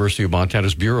from the University of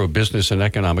Montana's Bureau of Business and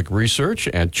Economic Research.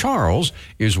 And Charles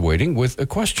is waiting with a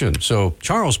question. So,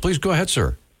 Charles, please go ahead,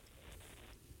 sir.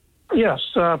 Yes.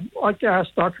 I'd like to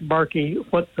ask Dr. Barkey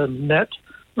what the net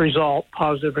result,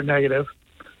 positive or negative,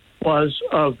 was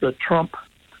of the Trump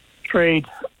trade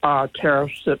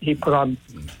tariffs that he put on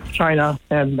China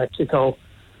and Mexico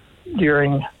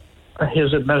during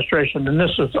his administration. And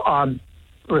this is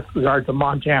with regard to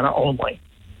Montana only.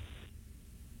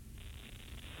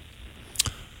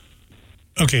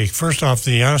 Okay, first off,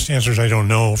 the honest answer is I don't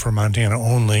know for Montana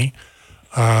only.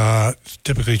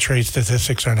 Typically, trade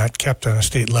statistics are not kept on a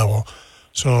state level.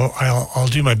 So I'll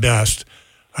do my best.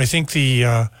 I think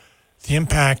the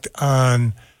impact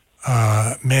on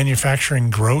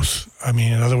manufacturing growth. I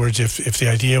mean, in other words, if the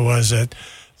idea was that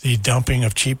the dumping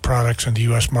of cheap products into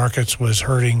U.S. markets was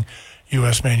hurting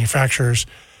U.S. manufacturers,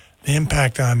 the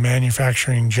impact on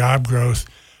manufacturing job growth,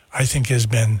 I think, has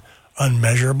been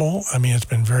unmeasurable. I mean, it's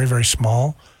been very, very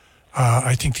small.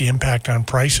 I think the impact on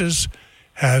prices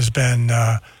has been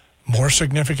more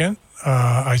significant.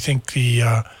 I think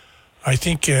it's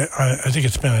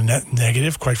been a net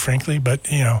negative, quite frankly. But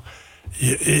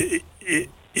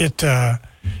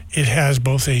it has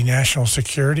both a national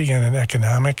security and an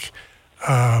economic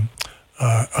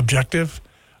objective.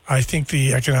 I think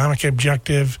the economic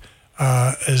objective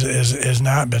has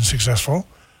not been successful.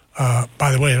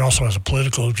 By the way, it also has a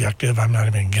political objective. I'm not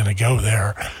even going to go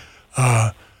there.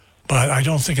 But I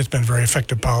don't think it's been very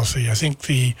effective policy. I think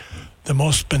the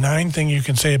most benign thing you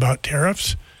can say about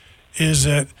tariffs is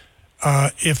that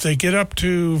if they get up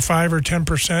to 5 or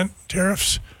 10%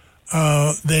 tariffs,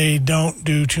 they don't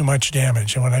do too much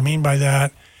damage. And what I mean by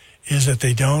that is that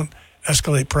they don't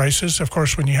escalate prices. Of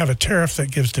course, when you have a tariff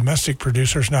that gives domestic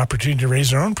producers an opportunity to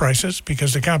raise their own prices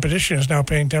because the competition is now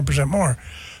paying 10% more.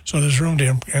 So there's room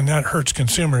to, and that hurts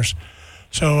consumers.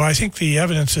 So I think the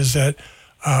evidence is that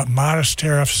modest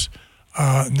tariffs,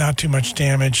 not too much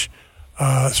damage.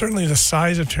 Certainly the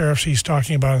size of tariffs he's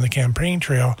talking about on the campaign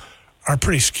trail are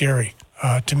pretty scary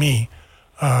to me.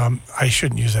 I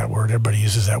shouldn't use that word. Everybody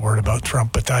uses that word about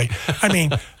Trump, but I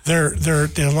mean,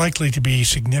 they're likely to be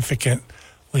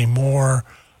significantly more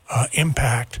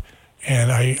impact,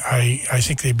 and I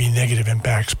think they'd be negative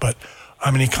impacts. But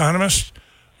I'm an economist.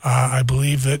 I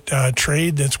believe that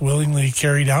trade that's willingly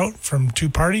carried out from two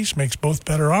parties makes both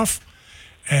better off.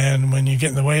 And when you get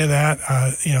in the way of that,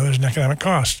 there's an economic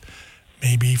cost.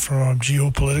 Maybe from a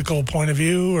geopolitical point of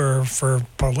view or for a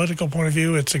political point of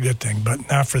view, it's a good thing, but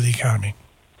not for the economy.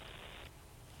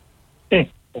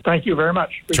 Hey, well, thank you very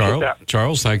much. Appreciate that.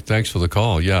 Charles, thanks for the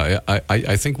call. Yeah,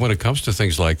 I think when it comes to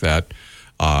things like that,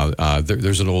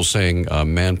 there's an old saying,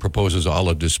 man proposes,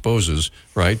 Allah disposes,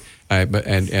 right?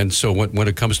 And so when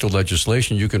it comes to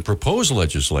legislation, you can propose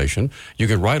legislation, you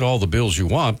can write all the bills you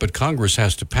want, but Congress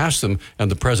has to pass them and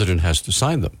the president has to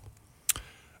sign them.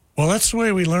 Well, that's the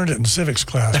way we learned it in civics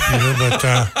class, Peter, but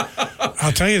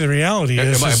I'll tell you the reality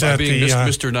is Am I being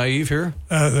Mr. Naive here?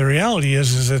 The reality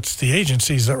is it's the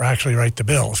agencies that actually write the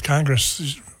bills.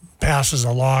 Congress passes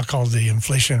a law called the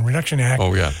Inflation Reduction Act.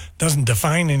 Oh, yeah. Doesn't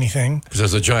define anything.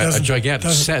 There's a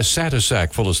gigantic Santa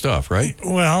sack full of stuff, right?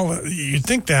 Well, you'd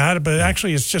think that, but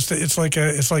actually it's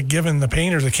like giving the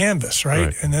painter the canvas,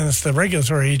 right? And then it's the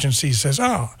regulatory agency says,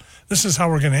 oh, this is how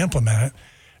we're going to implement it.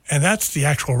 And that's the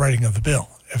actual writing of the bill.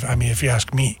 If you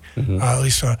ask me, at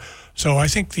least. So I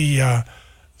think the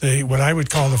what I would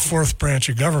call the fourth branch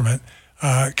of government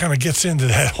kind of gets into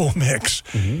that whole mix,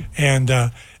 and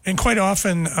quite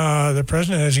often the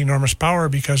president has enormous power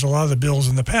because a lot of the bills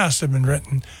in the past have been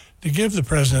written to give the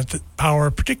president the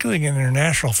power, particularly in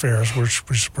international affairs where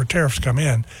tariffs come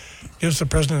in, gives the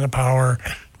president the power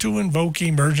to invoke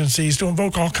emergencies, to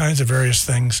invoke all kinds of various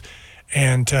things,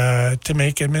 and to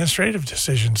make administrative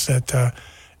decisions that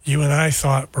you and I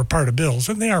thought were part of bills,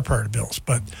 and they are part of bills.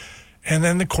 And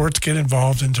then the courts get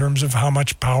involved in terms of how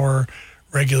much power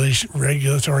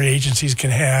regulatory agencies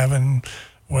can have, and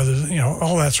whether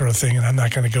all that sort of thing. And I'm not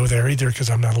going to go there either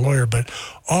because I'm not a lawyer. But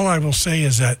all I will say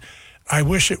is that I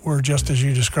wish it were just as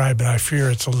you described, and I fear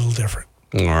it's a little different.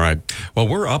 All right. Well,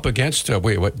 we're up against,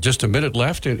 just a minute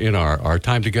left in our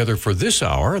time together for this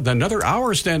hour. Then another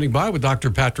hour standing by with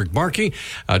Dr. Patrick Barkey,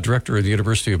 Director of the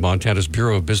University of Montana's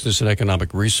Bureau of Business and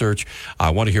Economic Research. I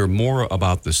want to hear more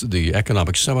about the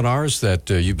economic seminars that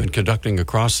you've been conducting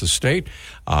across the state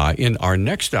in our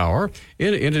next hour,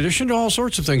 in addition to all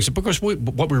sorts of things. Because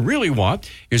what we really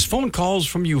want is phone calls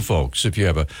from you folks. If you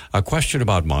have a question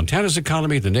about Montana's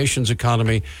economy, the nation's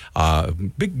economy,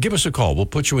 give us a call. We'll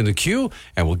put you in the queue,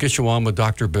 and we'll get you on with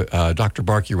Dr.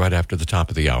 Barkey right after the top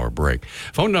of the hour break.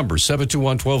 Phone number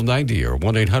 721-1290 or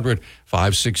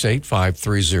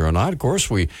 1-800-568-5309. Of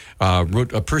course, we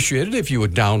would appreciate it if you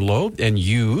would download and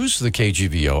use the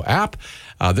KGVO app.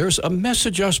 There's a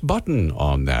Message Us button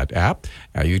on that app.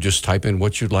 You just type in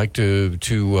what you'd like to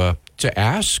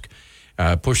ask.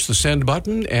 Push the send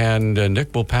button, and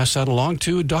Nick will pass that along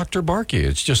to Dr. Barkey.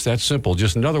 It's just that simple.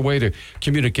 Just another way to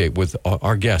communicate with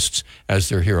our guests as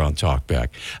they're here on Talkback.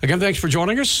 Again, thanks for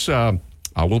joining us.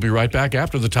 We'll be right back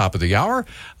after the top of the hour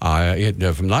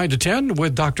from 9 to 10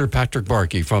 with Dr. Patrick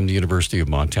Barkey from the University of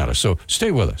Montana. So stay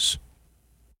with us.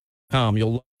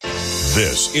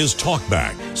 This is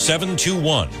Talkback,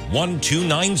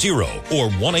 721-1290 or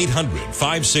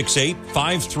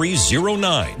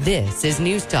 1-800-568-5309. This is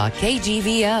News Talk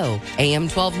KGVO, AM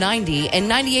 1290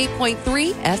 and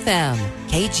 98.3 FM.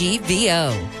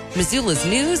 KGVO. Missoula's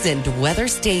news and weather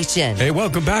station. Hey,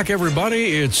 welcome back,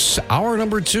 everybody. It's hour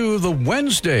number 2 of the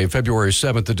Wednesday, February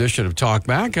 7th edition of Talk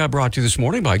Back. Brought to you this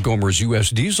morning by Gomer's U.S.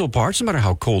 Diesel Parts. No matter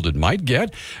how cold it might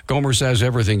get, Gomer's has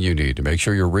everything you need to make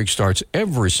sure your rig starts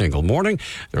every single morning.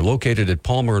 They're located at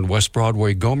Palmer and West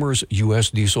Broadway. Gomer's U.S.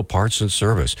 Diesel Parts and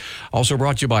Service. Also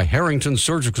brought to you by Harrington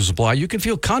Surgical Supply. You can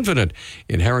feel confident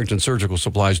in Harrington Surgical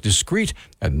Supply's discreet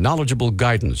and knowledgeable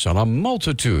guidance on a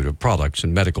multitude of products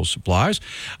and medical supplies.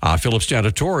 Phillips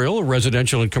Janitorial,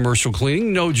 residential and commercial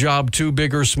cleaning, no job too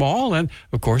big or small, and,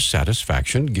 of course,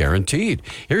 satisfaction guaranteed.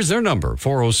 Here's their number,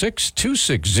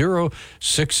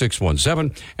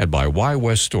 406-260-6617, and by Y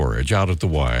West Storage out at the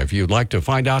Y. If you'd like to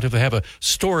find out if they have a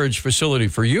storage facility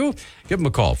for you, give them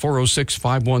a call,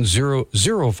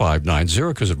 406-510-0590,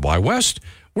 because at Y West,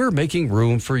 we're making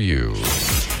room for you.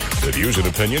 The views and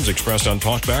opinions expressed on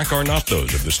Talkback are not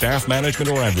those of the staff,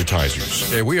 management, or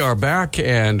advertisers. Hey, we are back,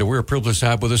 and we're privileged to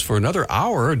have with us for another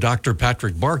hour Dr.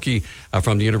 Patrick Barkey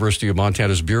from the University of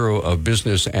Montana's Bureau of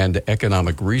Business and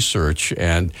Economic Research.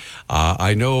 And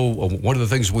I know one of the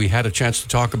things we had a chance to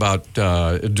talk about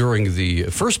during the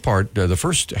first part, the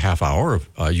first half hour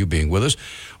of you being with us,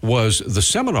 was the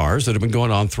seminars that have been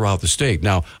going on throughout the state.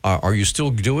 Now, are you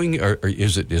still doing, or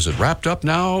is it wrapped up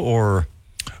now, or...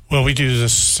 Well, we do the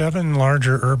 7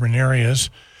 larger urban areas,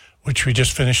 which we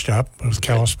just finished up with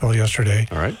Kalispell yesterday.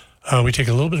 All right. We take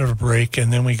a little bit of a break,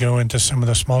 and then we go into some of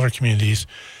the smaller communities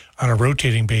on a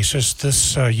rotating basis.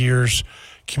 This year's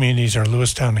communities are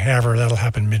Lewistown and Havre. That'll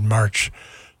happen mid-March.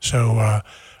 So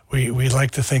we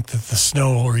like to think that the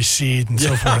snow will recede and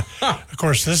so forth. Of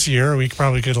course, this year we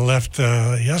probably could have left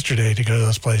yesterday to go to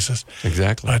those places.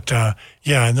 Exactly. But,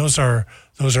 and those are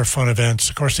fun events.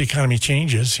 Of course, the economy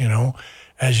changes,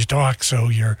 as you talk, so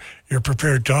you're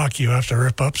prepared to talk. You have to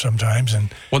rip up sometimes.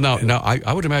 And now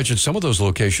I would imagine some of those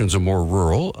locations are more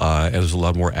rural, and there's a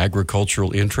lot more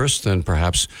agricultural interest than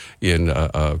perhaps in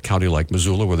a county like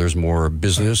Missoula, where there's more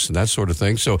business and that sort of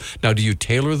thing. So now, do you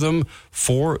tailor them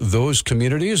for those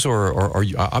communities, or are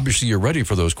you, obviously you're ready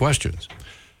for those questions?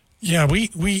 Yeah,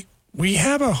 we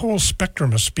have a whole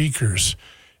spectrum of speakers.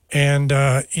 And,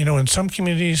 in some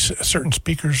communities, certain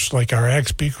speakers, like our ag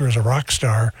speaker is a rock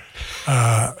star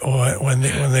when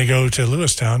they go to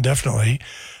Lewistown, definitely.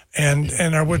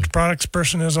 And our wood products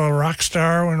person is a rock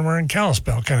star when we're in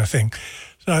Kalispell, kind of thing.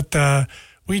 But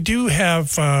we do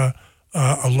have a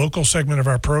local segment of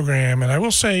our program. And I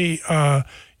will say,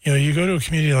 you go to a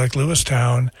community like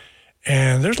Lewistown,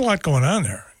 and there's a lot going on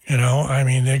there.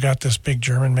 They got this big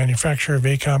German manufacturer,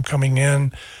 Vacom, coming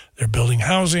in. They're building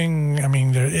housing.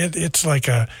 It's like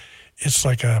a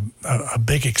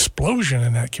big explosion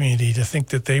in that community to think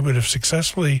that they would have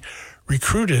successfully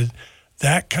recruited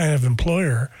that kind of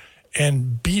employer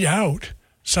and beat out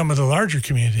some of the larger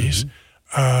communities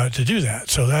to do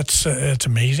that. So it's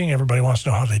amazing. Everybody wants to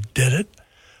know how they did it.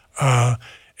 And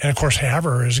of course,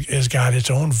 Havre has got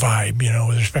its own vibe,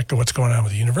 with respect to what's going on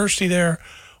with the university there,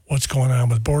 what's going on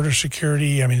with border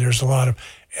security. There's a lot of,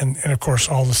 and of course,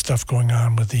 all the stuff going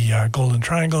on with the Golden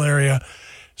Triangle area.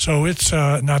 So it's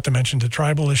not to mention the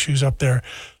tribal issues up there.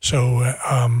 So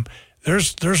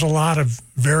there's a lot of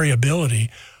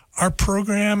variability. Our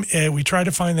program, we try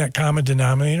to find that common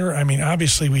denominator.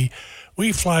 Obviously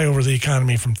we fly over the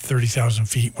economy from 30,000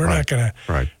 feet. We're not gonna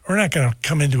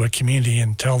come into a community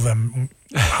and tell them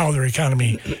how their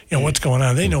economy, what's going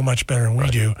on. They know much better than we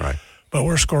do. Right. But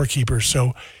we're scorekeepers.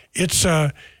 So it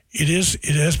has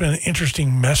been an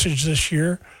interesting message this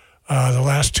year. The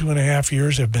last 2.5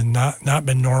 years have been not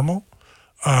been normal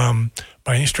by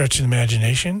any stretch of the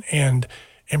imagination, and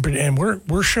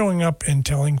we're showing up and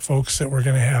telling folks that we're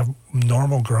going to have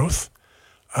normal growth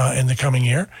in the coming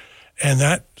year, and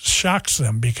that shocks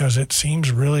them because it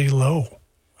seems really low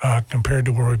compared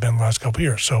to where we've been the last couple of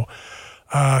years. So.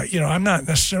 I'm not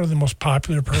necessarily the most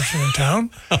popular person in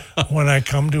town when I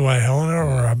come to a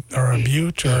Helena or a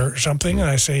Butte or something, and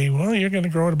I say, well, you're going to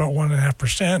grow at about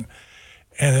 1.5%.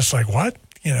 And it's like, what?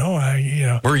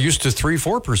 We're used to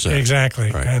 3-4%.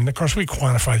 Exactly. Right. And of course we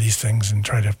quantify these things and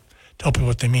try to tell people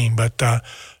what they mean. But,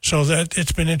 so that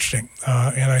it's been interesting.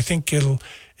 And I think it'll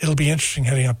be interesting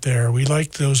heading up there. We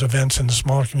like those events in the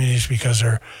smaller communities because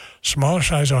they're smaller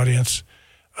size audience,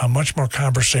 much more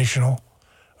conversational.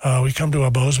 We come to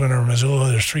a Bozeman or Missoula,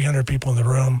 there's 300 people in the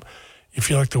room. You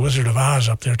feel like the Wizard of Oz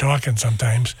up there talking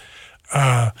sometimes.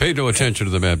 Pay no attention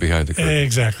to the man behind the curtain.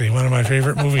 Exactly. One of my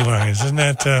favorite movie lines. Isn't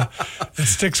that, it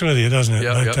sticks with you, doesn't it?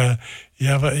 Yep,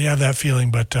 but you have that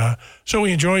feeling. But so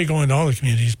we enjoy going to all the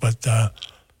communities, but the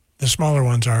smaller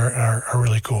ones are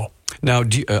really cool. Now,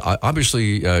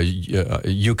 obviously,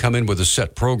 you come in with a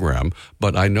set program,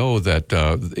 but I know that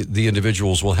the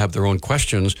individuals will have their own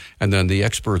questions, and then the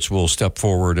experts will step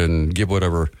forward and give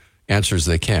whatever answers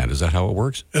they can. Is that how it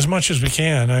works? As much as we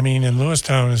can. I mean, in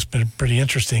Lewistown, it's been pretty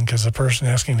interesting because the person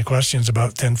asking the question's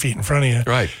about 10 feet in front of you.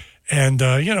 Right. And,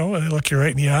 they look you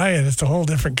right in the eye, and it's a whole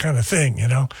different kind of thing,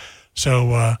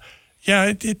 So,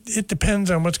 it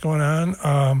depends on what's going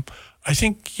on. I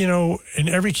think, in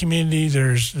every community,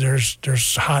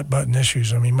 there's hot button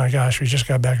issues. I mean, my gosh, we just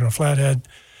got back from Flathead.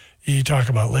 You talk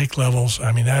about lake levels.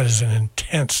 I mean, that is an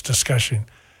intense discussion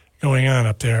going on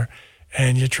up there.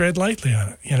 And you tread lightly on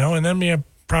it, and then we have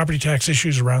property tax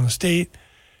issues around the state,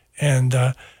 and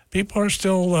people are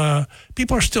still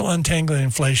untangling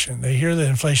inflation. They hear that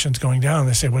inflation's going down.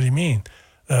 They say, "What do you mean?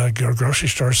 The grocery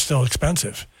store is still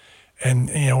expensive," and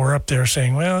we're up there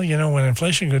saying, "Well, when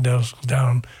inflation goes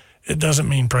down, it doesn't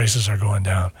mean prices are going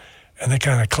down," and they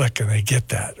kind of click and they get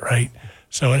that, right?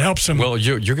 So it helps them. Well,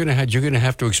 you're gonna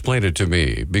have to explain it to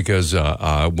me because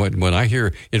when I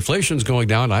hear inflation's going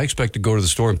down, I expect to go to the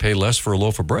store and pay less for a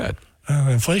loaf of bread.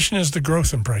 Inflation is the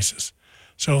growth in prices.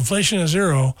 So inflation is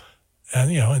zero, and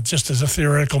it just as a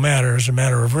theoretical matter, as a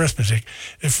matter of arithmetic.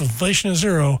 If inflation is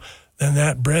zero, then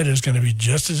that bread is going to be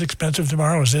just as expensive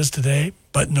tomorrow as it is today,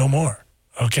 but no more.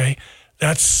 Okay,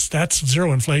 that's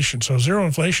zero inflation. So zero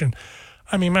inflation.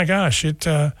 I mean, my gosh, it.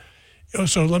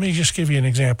 So let me just give you an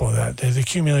example of that, the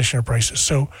accumulation of prices.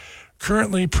 So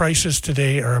currently prices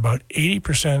today are about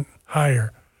 80%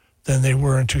 higher than they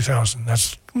were in 2000.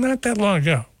 That's not that long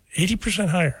ago. 80%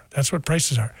 higher. That's what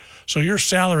prices are. So your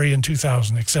salary in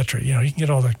 2000, et cetera, you can get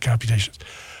all the computations.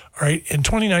 All right. In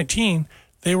 2019,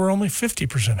 they were only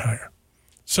 50% higher.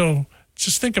 So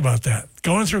just think about that.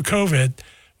 Going through COVID,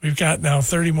 we've got now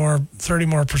 30 more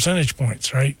percentage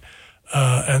points, right?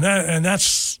 And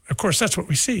that's, of course, that's what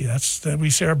we see. We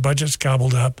see our budgets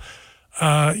gobbled up.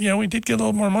 We did get a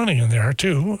little more money in there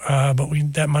too, but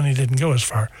that money didn't go as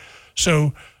far.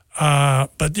 So,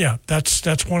 but yeah,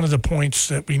 that's one of the points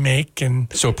that we make. And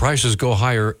so prices go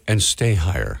higher and stay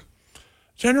higher.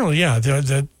 Generally, yeah.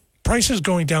 The prices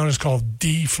going down is called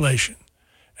deflation,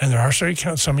 and there are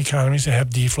some economies that have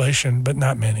deflation, but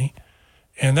not many,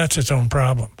 and that's its own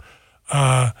problem.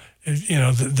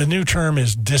 The new term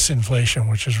is disinflation,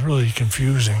 which is really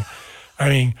confusing. I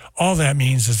mean, all that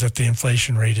means is that the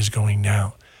inflation rate is going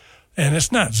down. And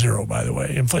it's not zero, by the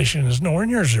way. Inflation is nowhere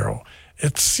near zero.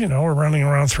 It's, we're running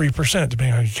around 3%,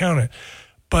 depending on how you count it.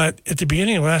 But at the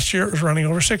beginning of last year, it was running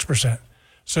over 6%.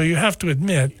 So you have to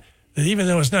admit that even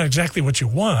though it's not exactly what you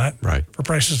want for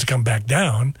prices to come back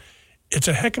down, it's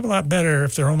a heck of a lot better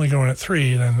if they're only going at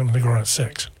 3 than when they're going at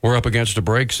 6. We're up against a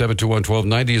break.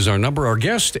 721-1290 is our number. Our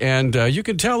guest, and you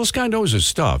can tell this guy knows his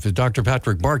stuff, is Dr.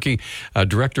 Patrick Barkey,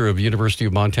 Director of University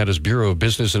of Montana's Bureau of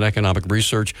Business and Economic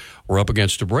Research. We're up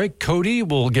against a break. Cody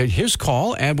will get his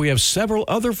call, and we have several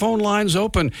other phone lines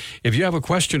open. If you have a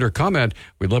question or comment,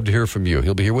 we'd love to hear from you.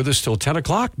 He'll be here with us till 10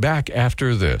 o'clock, back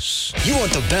after this. You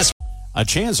want the best. A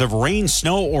chance of rain,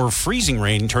 snow, or freezing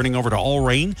rain turning over to all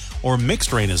rain or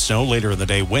mixed rain and snow later in the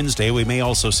day Wednesday. We may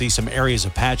also see some areas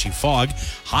of patchy fog,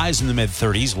 highs in the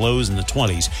mid-30s, lows in the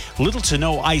 20s. Little to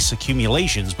no ice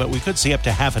accumulations, but we could see up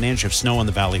to half an inch of snow on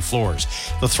the valley floors.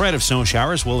 The threat of snow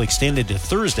showers will extend into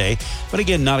Thursday, but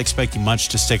again, not expecting much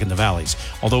to stick in the valleys,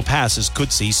 although passes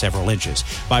could see several inches.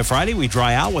 By Friday, we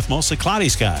dry out with mostly cloudy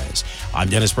skies. I'm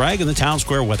Dennis Bragg in the Town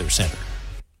Square Weather Center.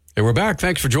 Hey, we're back.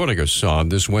 Thanks for joining us on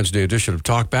this Wednesday edition of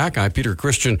Talk Back. I'm Peter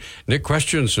Christian. Nick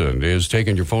Christensen is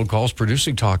taking your phone calls,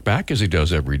 producing Talk Back as he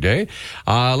does every day.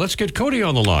 Let's get Cody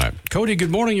on the line. Cody, good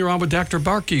morning. You're on with Dr.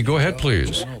 Barkey. Go ahead,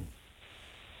 please.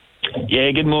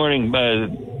 Yeah, good morning,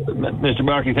 Mr.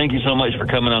 Barkey. Thank you so much for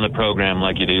coming on the program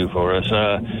like you do for us.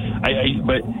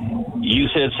 But you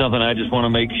said something I just want to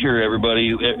make sure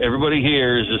everybody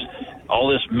hears is all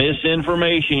this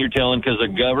misinformation you're telling because the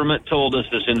government told us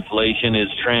this inflation is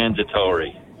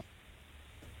transitory.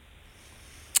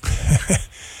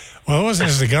 Well, it wasn't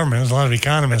just the government. It was a lot of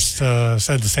economists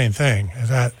said the same thing.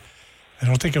 I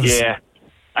don't think it was... Yeah.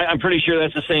 I'm pretty sure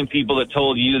that's the same people that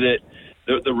told you that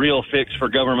the real fix for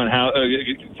government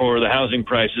for the housing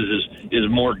prices is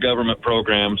more government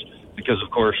programs because,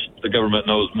 of course, the government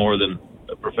knows more than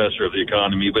a professor of the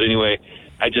economy. But anyway,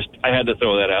 I had to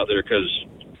throw that out there because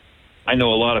I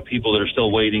know a lot of people that are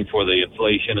still waiting for the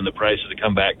inflation and the prices to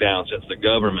come back down since the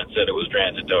government said it was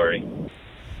transitory.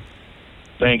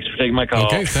 Thanks for taking my call.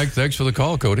 Okay, thanks for the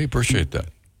call, Cody. Appreciate that.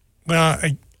 Well,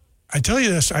 I tell you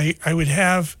this, I would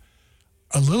have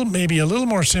maybe a little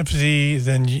more sympathy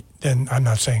than I'm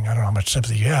not saying I don't know how much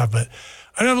sympathy you have, but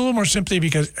I'd have a little more sympathy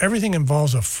because everything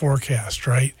involves a forecast,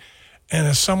 right? and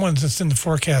as someone that's in the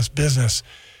forecast business,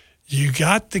 you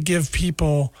got to give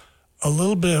people a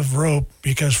little bit of rope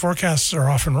because forecasts are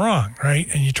often wrong, right?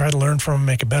 And you try to learn from them,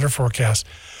 make a better forecast.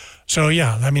 So,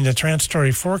 yeah, I mean, the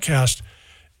transitory forecast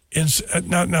is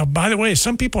now, by the way,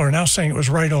 some people are now saying it was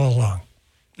right all along,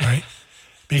 right?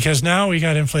 Because now we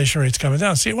got inflation rates coming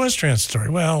down. See, it was transitory.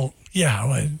 Well, yeah,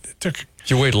 it took.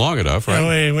 You wait long enough,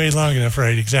 right? Wait long enough,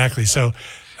 right? Exactly. So,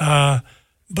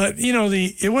 but you know,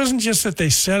 it wasn't just that they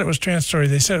said it was transitory.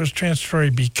 They said it was transitory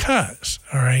because,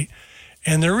 all right,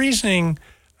 and their reasoning,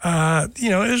 it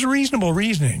was reasonable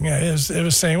reasoning. It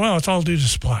was saying, well, it's all due to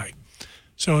supply.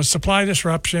 So supply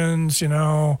disruptions,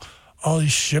 all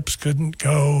these ships couldn't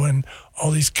go, and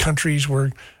all these countries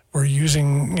were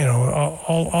using,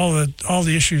 all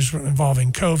the issues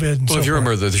involving COVID. And well, if you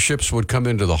remember, the ships would come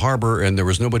into the harbor and there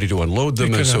was nobody to unload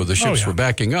them, and so the ships were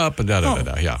backing up and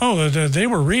yeah. Oh, they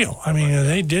were real. I mean,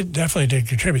 they definitely did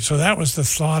contribute. So that was the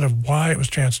thought of why it was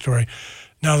transitory.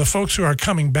 Now, the folks who are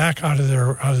coming back out of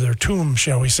their tomb,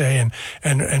 shall we say, and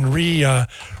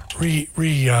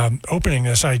opening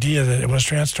this idea that it was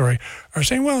transitory, are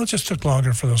saying, well, it just took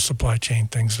longer for those supply chain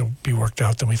things to be worked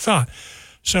out than we thought.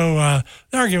 So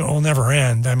the argument will never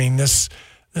end. I mean, this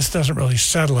doesn't really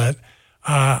settle it.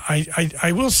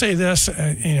 I will say this,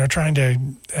 trying to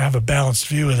have a balanced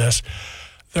view of this.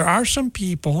 There are some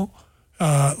people,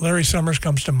 Larry Summers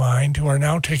comes to mind, who are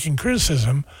now taking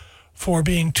criticism for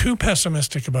being too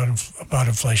pessimistic about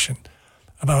inflation,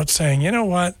 about saying, you know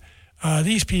what,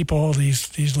 these people,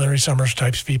 these Larry Summers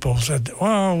types people said,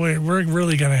 well, we're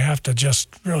really going to have to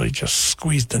just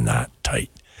squeeze the knot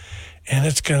tight. And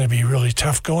it's going to be really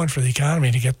tough going for the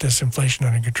economy to get this inflation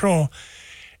under control.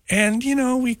 And,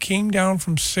 we came down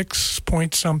from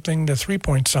 6-point-something to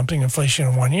 3-point-something inflation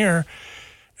in 1 year.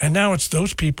 And now it's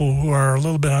those people who are a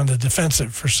little bit on the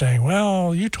defensive for saying,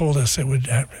 well, you told us it would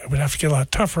have to get a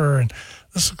lot tougher. And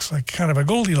this looks like kind of a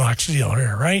Goldilocks deal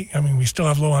here, right? I mean, we still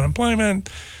have low unemployment,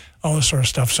 all this sort of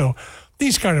stuff. So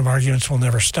these kind of arguments will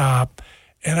never stop.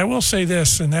 And I will say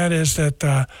this, and that is that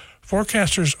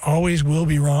forecasters always will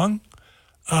be wrong.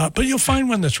 But you'll find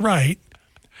one that's right,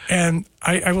 and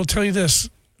I will tell you this: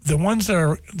 the ones that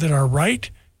are right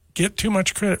get too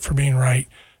much credit for being right,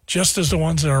 just as the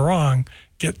ones that are wrong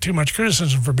get too much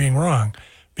criticism for being wrong,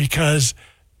 because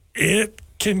it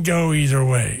can go either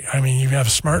way. I mean, you have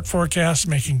smart forecasters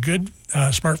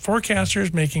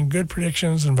making good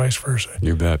predictions, and vice versa.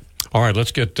 You bet. All right,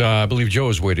 let's get. I believe Joe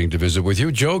is waiting to visit with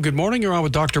you. Joe, good morning. You're on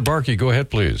with Dr. Barkey. Go ahead,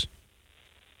 please.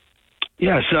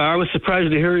 Yes, I was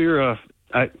surprised to hear your.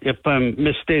 If I'm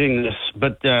misstating this,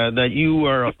 but that you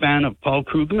are a fan of Paul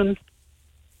Krugman.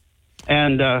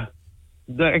 And I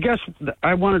guess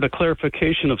I wanted a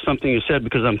clarification of something you said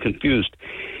because I'm confused.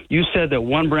 You said that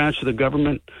one branch of the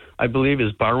government, I believe,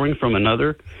 is borrowing from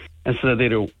another, and so they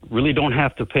really don't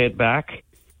have to pay it back.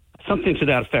 Something to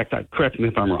that effect. Correct me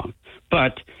if I'm wrong.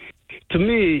 But to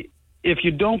me, if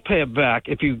you don't pay it back,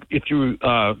 if you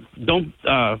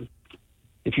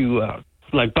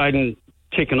like Biden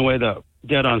taking away the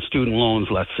debt on student loans,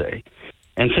 let's say,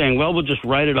 and saying, well, we'll just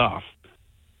write it off.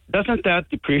 Doesn't that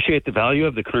depreciate the value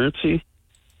of the currency?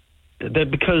 That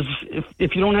because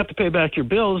if you don't have to pay back your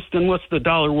bills, then what's the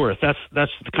dollar worth? That's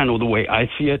kind of the way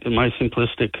I see it in my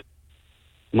simplistic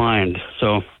mind.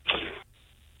 So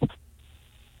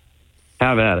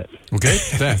have at it. Okay.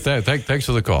 Thanks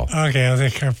for the call. Okay, I'll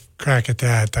take a crack at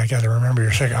that. I got to remember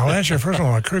your second. I'll answer your first one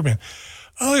about Krugman.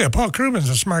 Oh, yeah, Paul Krugman's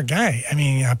a smart guy. I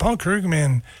mean, Paul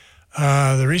Krugman,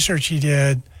 the research he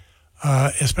did,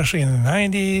 especially in the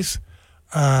 90s,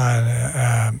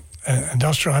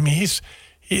 industrial, I mean,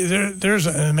 there's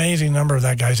an amazing number of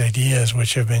that guy's ideas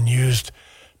which have been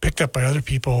picked up by other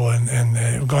people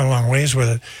and gone a long ways with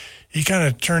it. He kind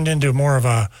of turned into more of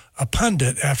a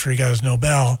pundit after he got his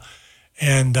Nobel.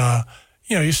 And,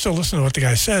 you still listen to what the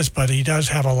guy says, but he does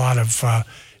have a lot of,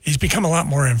 he's become a lot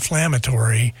more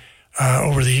inflammatory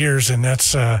over the years, and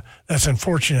that's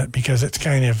unfortunate because it's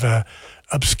kind of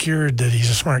obscured that he's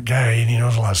a smart guy and he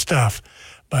knows a lot of stuff,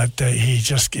 but he's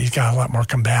got a lot more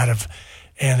combative,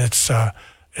 and it's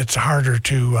harder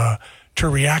to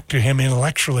react to him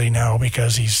intellectually now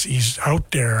because he's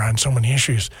out there on so many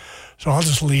issues. So I'll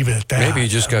just leave it at that. Maybe he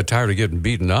just got tired of getting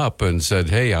beaten up and said,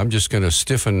 "Hey, I'm just going to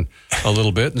stiffen a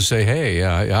little bit and say, hey,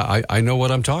 I know what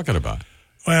I'm talking about."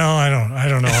 Well, I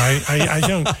don't know. I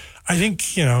don't. I think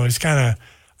it's kind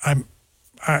of.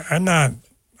 I'm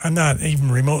not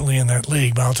even remotely in that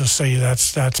league, but I'll just say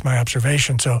that's my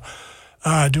observation. So,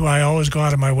 do I always go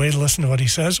out of my way to listen to what he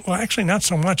says? Well, actually, not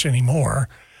so much anymore,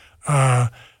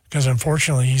 because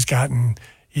unfortunately, he's gotten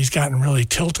really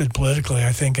tilted politically,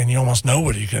 I think, and you almost know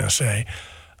what he's going to say.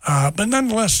 But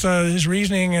nonetheless, his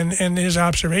reasoning and his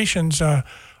observations are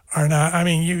not. I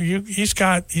mean, he's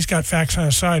got facts on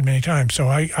his side many times, so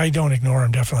I don't ignore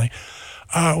him definitely.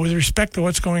 With respect to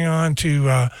what's going on to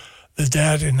the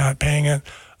debt and not paying it,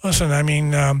 listen. I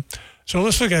mean, so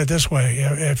let's look at it this way: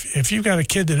 if you've got a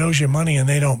kid that owes you money and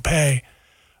they don't pay,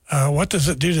 what does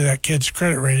it do to that kid's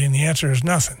credit rating? The answer is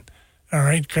nothing. All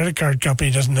right, credit card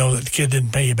company doesn't know that the kid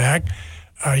didn't pay you back.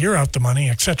 You're out the money,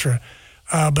 etc.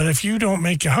 But if you don't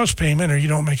make a house payment or you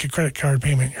don't make a credit card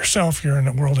payment yourself, you're in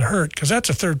a world of hurt because that's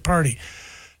a third party.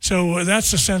 So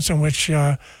that's the sense in which,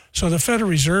 so the Federal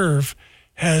Reserve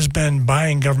has been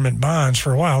buying government bonds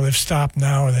for a while. They've stopped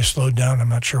now or they slowed down. I'm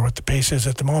not sure what the pace is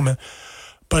at the moment.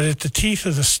 But at the teeth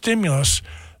of the stimulus,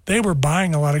 they were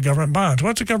buying a lot of government bonds.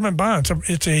 What's a government bond?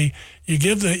 You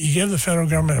give the federal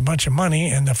government a bunch of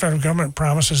money and the federal government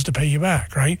promises to pay you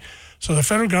back, right? So the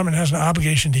federal government has an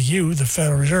obligation to you, the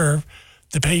Federal Reserve,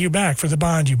 to pay you back for the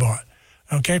bond you bought.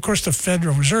 Okay, of course, the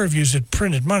Federal Reserve used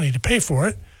printed money to pay for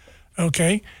it.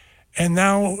 Okay, and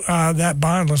now that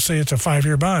bond, let's say it's a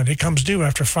 5-year bond, it comes due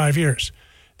after 5 years.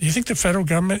 Do you think the federal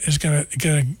government is going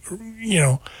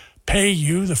to pay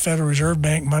you, the Federal Reserve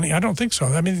Bank, money? I don't think so.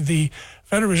 I mean, the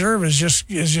Federal Reserve is just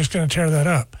going to tear that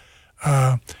up,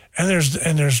 and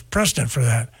there's precedent for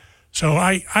that. So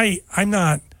I'm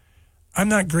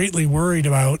not greatly worried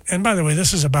about. And by the way,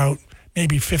 this is about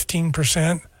maybe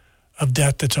 15% of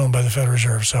debt that's owned by the Federal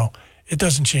Reserve. So it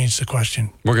doesn't change the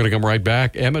question. We're going to come right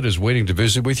back. Emmett is waiting to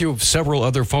visit with you. Several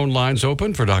other phone lines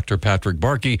open for Dr. Patrick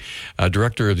Barkey,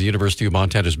 director of the University of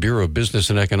Montana's Bureau of Business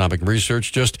and Economic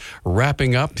Research, just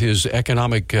wrapping up his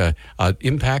economic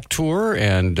impact tour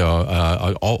and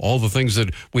all the things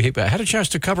that we had a chance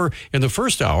to cover in the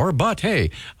first hour. But, hey,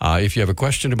 if you have a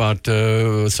question about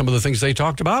some of the things they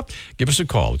talked about, give us a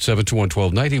call at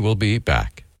 721-1290. We'll be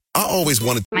back. I always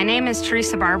wanted. My name is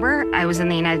Teresa Barber. I was in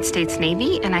the United States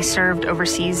Navy and I served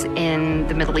overseas in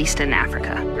the Middle East and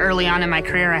Africa. Early on in my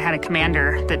career, I had a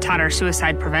commander that taught our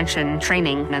suicide prevention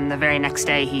training, and the very next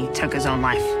day he took his own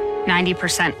life.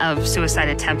 90% of suicide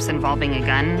attempts involving a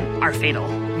gun are fatal.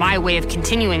 My way of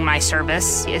continuing my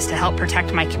service is to help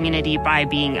protect my community by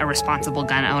being a responsible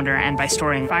gun owner and by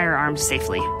storing firearms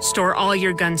safely. Store all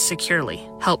your guns securely.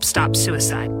 Help stop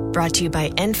suicide. Brought to you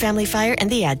by End Family Fire and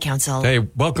the Ad Council. Hey,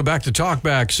 welcome back to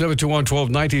Talkback.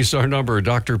 721-1290 is our number.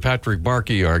 Dr. Patrick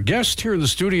Barkey, our guest here in the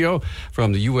studio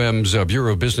from the UM's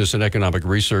Bureau of Business and Economic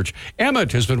Research.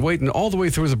 Emmett has been waiting all the way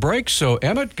through the break. So,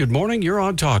 Emmett, good morning. You're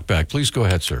on Talkback. Please go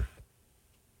ahead, sir.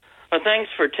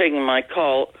 Thanks for taking my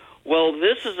call. Well,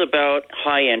 this is about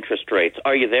high interest rates.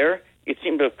 Are you there? You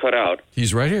seem to have cut out.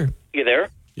 He's right here. You there?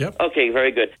 Yep. Okay,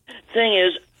 very good. Thing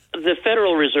is, the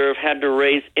Federal Reserve had to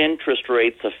raise interest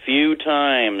rates a few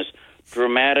times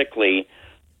dramatically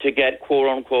to get,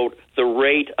 quote-unquote, the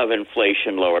rate of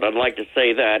inflation lowered. I'd like to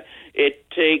say that. It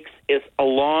takes a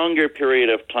longer period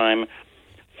of time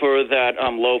for that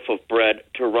loaf of bread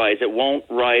to rise. It won't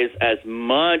rise as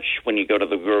much when you go to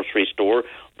the grocery store,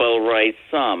 but it'll rise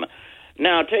some.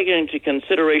 Now, taking into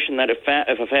consideration that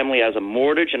if a family has a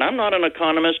mortgage, and I'm not an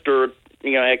economist or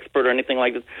expert or anything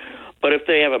like this, but if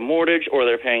they have a mortgage or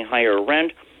they're paying higher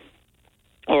rent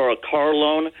or a car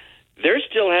loan, they're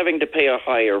still having to pay a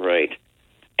higher rate.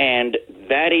 And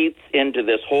that eats into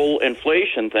this whole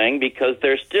inflation thing because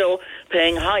they're still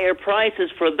paying higher prices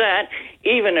for that,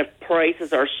 even if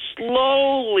prices are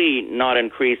slowly not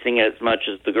increasing as much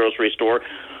as the grocery store.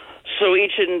 So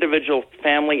each individual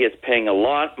family is paying a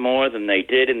lot more than they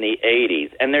did in the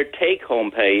 80s, and their take-home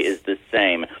pay is the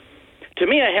same. To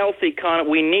me, a healthy economy,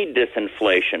 we need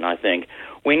disinflation, I think.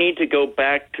 We need to go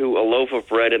back to a loaf of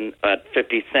bread at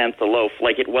 50 cents a loaf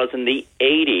like it was in the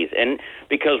 80s. And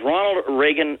because Ronald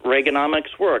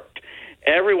Reaganomics worked,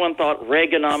 everyone thought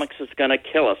Reaganomics is going to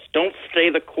kill us. Don't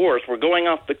stay the course. We're going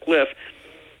off the cliff.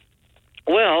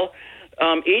 Well,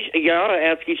 you ought to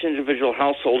ask each individual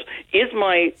household, is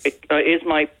my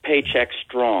paycheck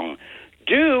strong?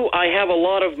 Do I have a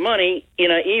lot of money,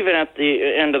 even at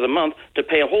the end of the month, to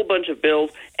pay a whole bunch of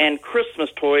bills and Christmas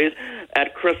toys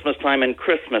at Christmas time and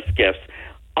Christmas gifts?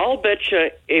 I'll bet you,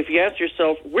 if you ask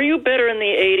yourself, were you better in the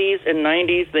 80s and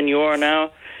 90s than you are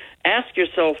now? Ask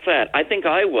yourself that. I think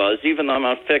I was, even though I'm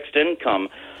on fixed income.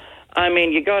 I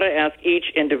mean, you got to ask each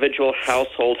individual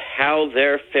household how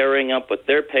they're faring up with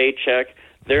their paycheck,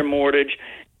 their mortgage,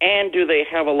 and do they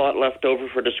have a lot left over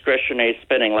for discretionary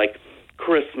spending, like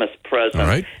Christmas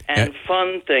presents and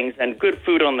fun things and good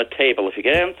food on the table. If you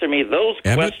can answer me those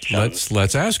questions.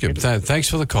 Let's ask him. Thanks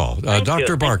for the call.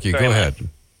 Dr. Barkey, go ahead.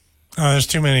 There's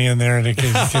too many in there to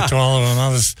get to all of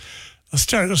them.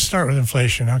 Let's start with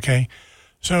inflation, okay?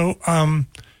 So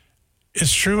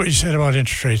It's true what you said about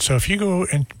interest rates. So if you go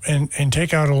and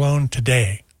take out a loan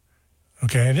today,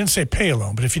 okay, I didn't say pay a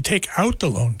loan, but if you take out the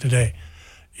loan today,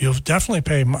 you'll definitely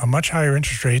pay a much higher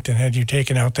interest rate than had you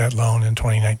taken out that loan in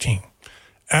 2019.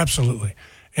 Absolutely.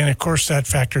 And of course that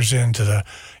factors into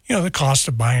the cost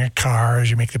of buying a car as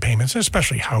you make the payments,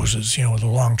 especially houses, in the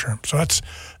long term. So that's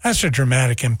a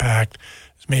dramatic impact.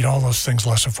 It's made all those things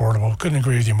less affordable. Couldn't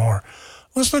agree with you more.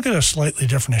 Let's look at a slightly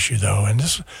different issue, though, and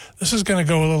this is going to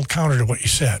go a little counter to what you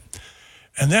said,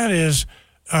 and that is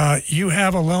you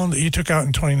have a loan that you took out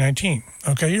in 2019.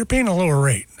 Okay, you're paying a lower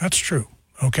rate. That's true.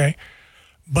 Okay,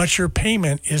 but your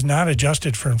payment is not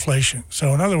adjusted for inflation.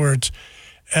 So, in other words,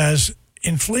 as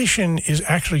inflation is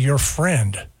actually your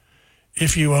friend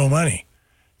if you owe money,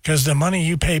 because the money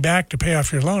you pay back to pay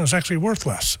off your loan is actually worth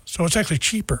less. So it's actually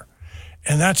cheaper,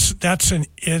 and that's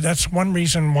one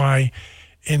reason why.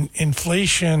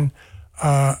 Inflation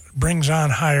brings on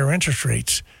higher interest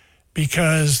rates,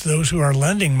 because those who are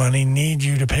lending money need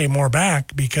you to pay more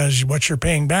back, because what you're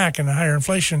paying back in the higher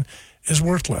inflation is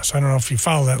worthless. I don't know if you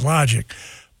follow that logic,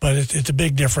 but it's a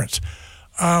big difference.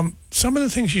 Some of the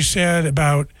things you said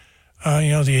about the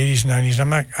 80s and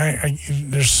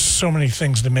 90s, there's so many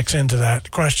things to mix into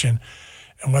that question,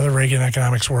 and whether Reagan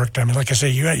economics worked. I mean, like I say,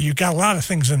 you got a lot of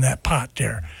things in that pot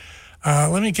there.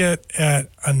 Let me get at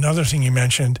another thing you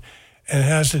mentioned, and it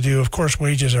has to do, of course,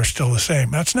 wages are still the same.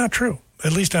 That's not true,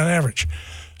 at least on average.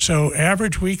 So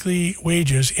average weekly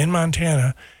wages in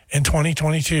Montana in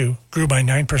 2022 grew by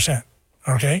 9%,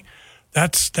 okay?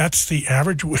 That's the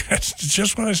average. That's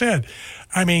just what I said.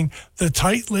 I mean, the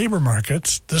tight labor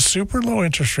markets, the super low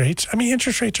interest rates,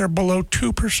 interest rates are below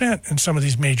 2% in some of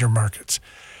these major markets.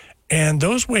 And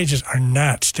those wages are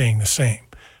not staying the same.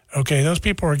 Okay, those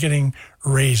people are getting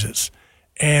raises.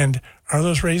 And are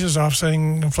those raises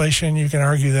offsetting inflation? You can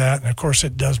argue that. And, of course,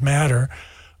 it does matter.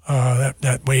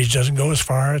 That wage doesn't go as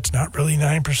far. It's not really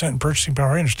 9% in purchasing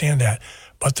power. I understand that.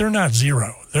 But they're not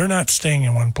zero. They're not staying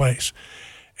in one place.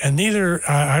 And neither,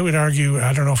 I would argue,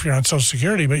 I don't know if you're on Social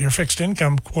Security, but your fixed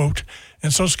income quote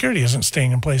in Social Security isn't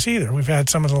staying in place either. We've had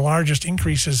some of the largest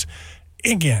increases,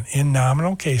 again, in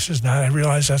nominal cases. Now, I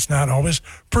realize that's not always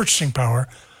purchasing power,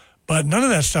 but none of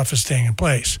that stuff is staying in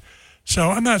place. So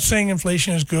I'm not saying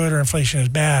inflation is good or inflation is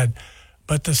bad,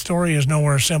 but the story is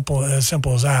nowhere as simple as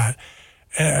that.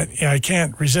 I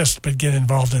can't resist but get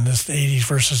involved in this 80s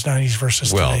versus 90s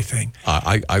versus today thing.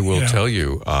 I will tell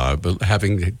you, but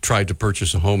having tried to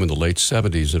purchase a home in the late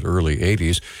 70s and early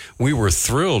 80s, we were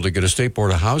thrilled to get a State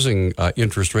Board of Housing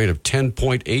interest rate of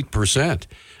 10.8%.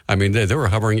 I mean, they were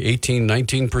hovering 18,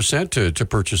 19% to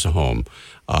purchase a home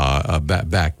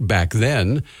back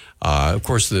then. Of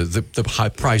course, the high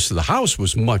price of the house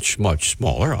was much, much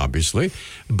smaller, obviously.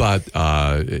 But,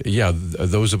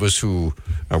 those of us who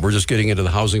were just getting into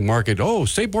the housing market,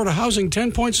 State Board of Housing,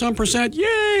 10-point-some%,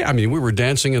 yay! I mean, we were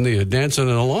dancing in the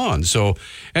lawn. So,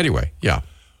 anyway, yeah.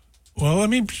 Well, let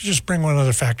me just bring one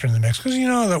other factor in the mix, because,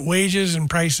 the wages and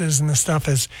prices and this stuff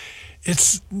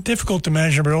it's difficult to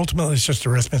measure, but ultimately it's just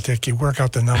arithmetic. You work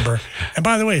out the number. And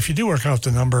by the way, if you do work out the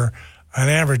number, on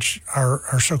average,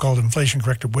 our so-called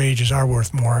inflation-corrected wages are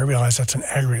worth more. I realize that's an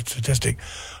aggregate statistic.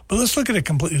 But let's look at a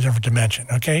completely different dimension,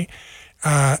 okay?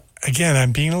 Again,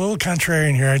 I'm being a little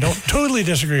contrarian here. I don't totally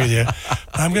disagree with you.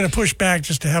 I'm going to push back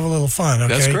just to have a little fun,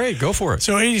 okay? That's great. Go for it.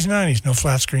 So 80s, 90s, no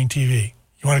flat-screen TV.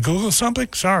 You want to Google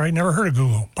something? Sorry, never heard of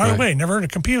Google. By the way, never heard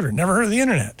of computer, never heard of the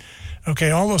Internet.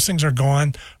 Okay, all those things are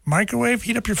gone. Microwave,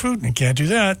 heat up your food, and you can't do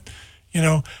that.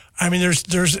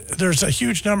 There's a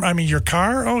huge number. I mean, your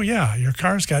car, your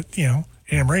car's got, AM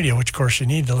radio, which of course you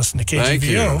need to listen to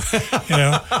KGVO.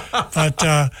 But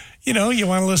you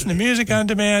want to listen to music on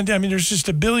demand. I mean, there's just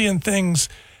a billion things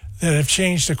that have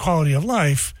changed the quality of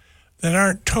life that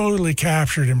aren't totally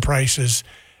captured in prices.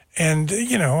 And,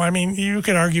 you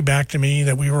could argue back to me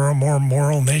that we were a more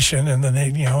moral nation, and then,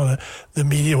 the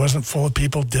media wasn't full of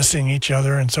people dissing each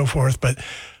other and so forth. But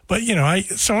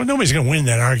so nobody's going to win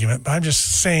that argument. But I'm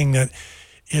just saying that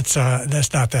that's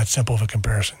not that simple of a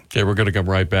comparison. Okay, we're going to come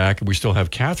right back. We still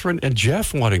have Catherine and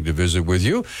Jeff wanting to visit with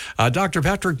you. Dr.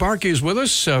 Patrick Barkey is with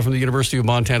us from the University of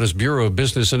Montana's Bureau of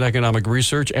Business and Economic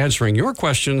Research, answering your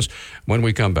questions when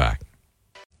we come back.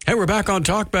 Hey, we're back on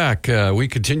Talkback. We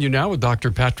continue now with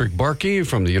Dr. Patrick Barkey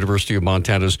from the University of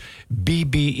Montana's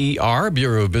BBER,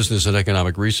 Bureau of Business and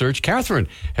Economic Research. Catherine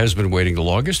has been waiting the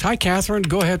longest. Hi, Catherine.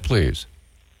 Go ahead, please.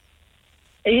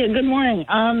 Yeah, good morning.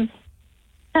 Kind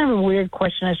of a weird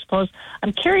question, I suppose.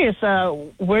 I'm curious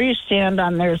where you stand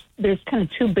on there's kind of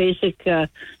two basic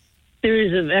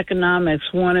theories of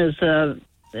economics. One is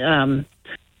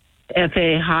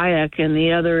F.A. Hayek, and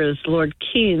the other is Lord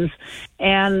Keynes.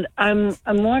 And I'm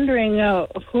wondering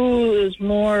who is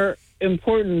more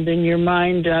important in your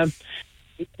mind,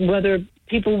 whether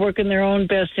people work in their own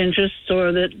best interests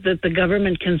or that the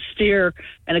government can steer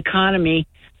an economy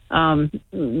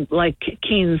like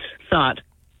Keynes thought.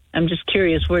 I'm just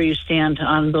curious where you stand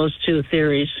on those two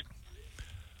theories.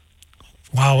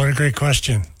 Wow, what a great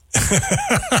question.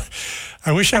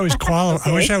 I wish I was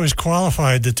I wish I was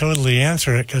qualified to totally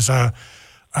answer it, because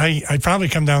I'd probably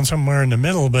come down somewhere in the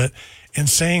middle. But in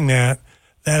saying that,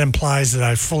 that implies that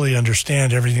I fully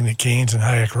understand everything that Keynes and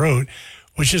Hayek wrote,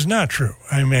 which is not true.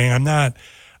 I mean, I'm not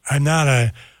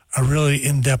a really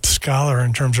in-depth scholar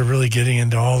in terms of really getting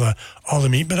into all the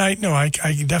meat. But I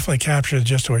definitely capture the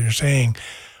gist of what you're saying.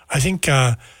 I think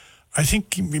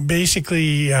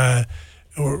basically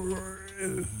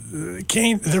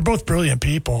Keynes, they're both brilliant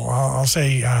people. I'll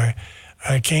say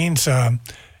Keynes'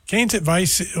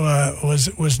 advice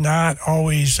was not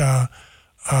always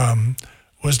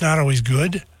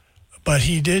good, but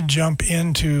he did jump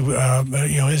into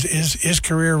his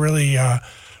career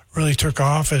really took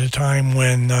off at a time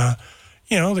when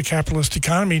the capitalist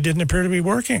economy didn't appear to be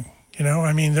working.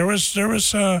 I mean, there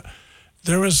wasn't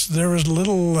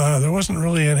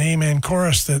really an amen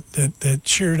chorus that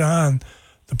cheered on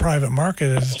the private market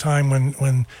at a time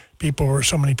when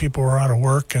so many people were out of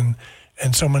work and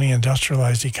so many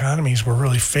industrialized economies were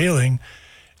really failing.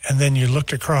 And then you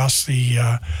looked across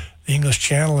the English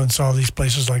Channel and saw these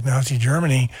places like Nazi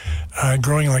Germany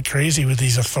growing like crazy with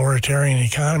these authoritarian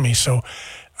economies. So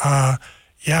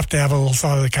you have to have a little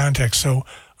thought of the context. So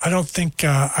I don't think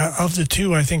of the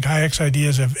two, I think Hayek's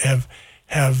ideas have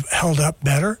held up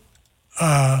better,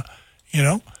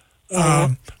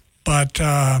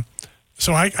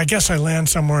 so I guess I land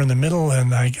somewhere in the middle,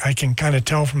 and I can kind of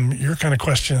tell from your kind of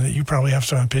question that you probably have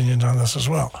some opinions on this as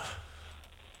well.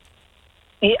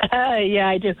 Yeah,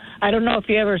 I do. I don't know if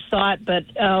you ever saw it, but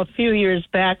a few years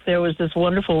back there was this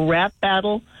wonderful rap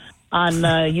battle on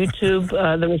YouTube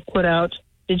that was put out.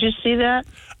 Did you see that?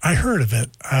 I heard of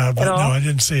it, but no, I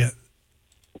didn't see it.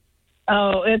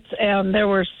 Oh, there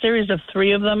were a series of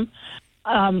 3 of them.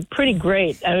 Pretty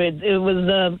great. I mean, it was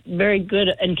a very good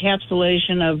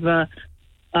encapsulation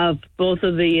of both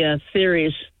of the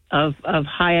theories of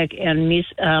Hayek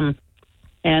and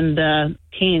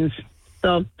Keynes.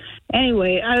 So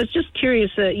anyway, I was just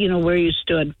curious, where you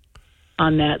stood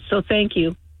on that. So thank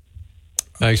you.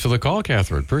 Thanks for the call,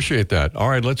 Catherine. Appreciate that. All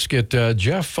right, let's get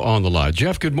Jeff on the line.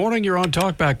 Jeff, good morning. You're on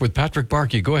Talkback with Patrick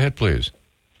Barkey. Go ahead, please.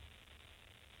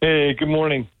 Hey, good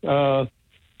morning.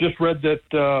 Just read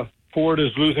that Ford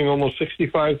is losing almost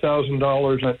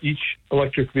 $65,000 on each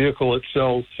electric vehicle it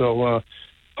sells. So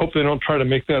hope they don't try to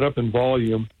make that up in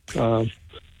volume. But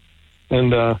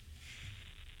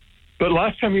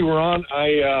last time you were on,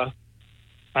 I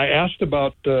asked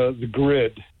about the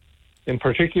grid, and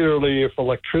particularly if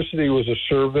electricity was a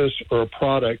service or a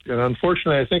product. And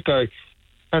unfortunately, I think I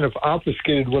kind of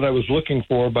obfuscated what I was looking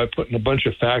for by putting a bunch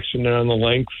of facts in there on the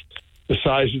length, the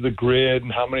size of the grid,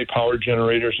 and how many power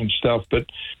generators and stuff. But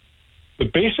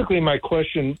basically, my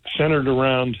question centered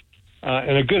around,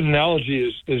 and a good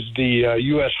analogy is the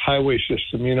U.S. highway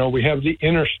system. We have the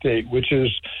interstate, which is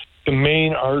the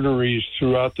main arteries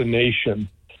throughout the nation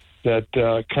that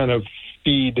kind of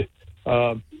feed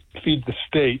the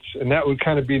states, and that would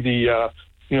kind of be the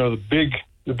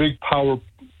big power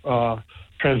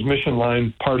transmission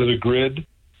line part of the grid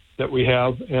that we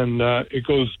have, and it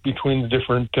goes between the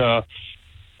different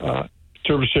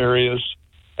service areas.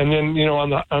 And then,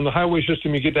 on the highway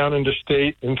system, you get down into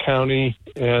state and county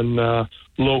and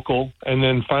local, and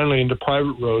then finally into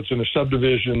private roads. In a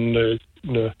subdivision,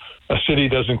 a city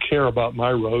doesn't care about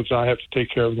my roads. I have to take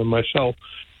care of them myself.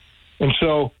 And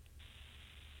so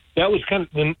that was kind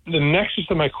of the nexus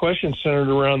of my question centered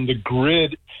around the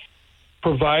grid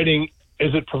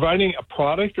is it providing a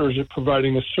product or is it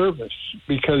providing a service?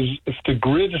 Because if the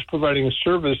grid is providing a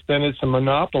service, then it's a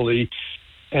monopoly,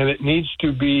 and it needs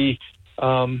to be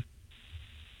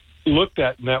looked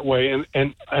at in that way.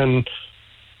 And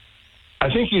I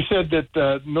think you said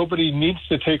that nobody needs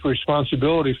to take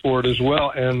responsibility for it as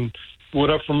well. And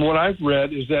from what I've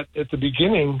read is that at the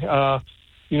beginning, a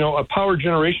power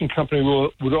generation company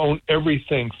would own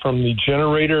everything from the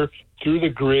generator through the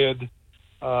grid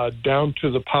down to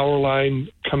the power line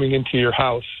coming into your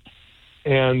house.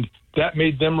 And that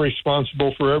made them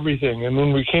responsible for everything. And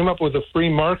when we came up with a free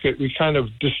market, we kind of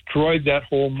destroyed that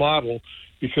whole model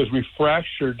because we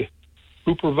fractured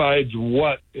who provides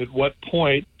what at what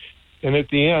point. And at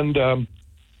the end,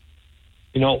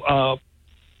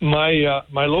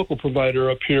 my local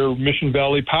provider up here, Mission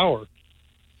Valley Power,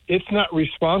 it's not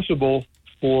responsible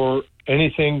for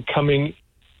anything coming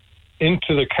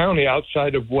into the county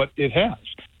outside of what it has.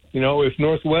 If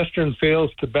Northwestern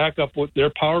fails to back up with their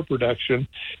power production,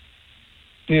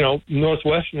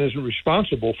 Northwestern isn't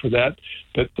responsible for that,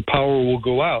 but the power will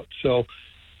go out. So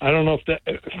I don't know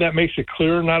if that makes it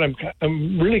clear or not.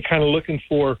 I'm really kind of looking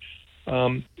for,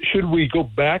 should we go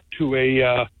back to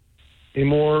a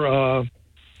more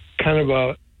kind of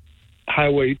a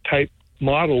highway type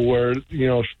model where,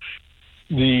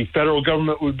 the federal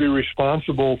government would be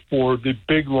responsible for the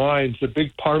big lines, the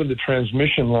big part of the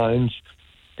transmission lines.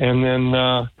 And then,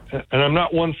 and I'm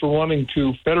not one for wanting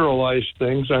to federalize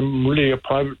things. I'm really a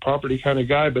private property kind of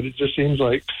guy, but it just seems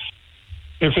like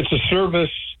if it's a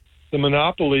service, the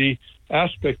monopoly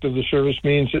aspect of the service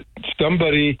means that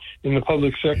somebody in the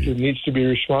public sector needs to be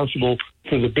responsible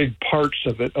for the big parts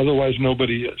of it. Otherwise,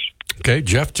 nobody is. Okay,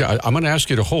 Jeff, I'm going to ask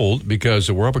you to hold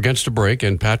because we're up against a break,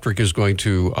 and Patrick is going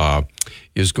to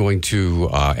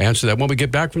answer that when we get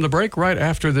back from the break right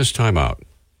after this timeout.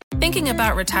 Thinking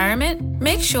about retirement?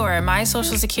 Make sure a My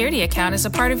Social Security account is a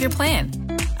part of your plan.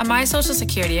 A My Social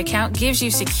Security account gives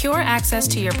you secure access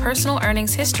to your personal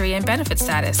earnings history and benefit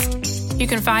status. You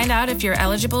can find out if you're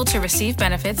eligible to receive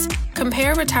benefits,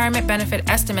 compare retirement benefit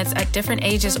estimates at different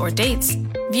ages or dates,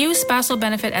 view spousal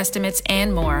benefit estimates,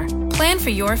 and more. Plan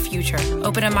for your future.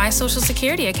 Open a My Social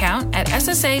Security account at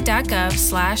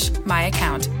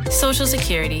ssa.gov/myaccount. Social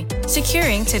Security.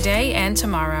 Securing today and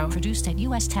tomorrow. Produced at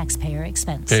U.S. taxpayer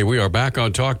expense. Hey, we are back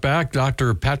on Talk Back.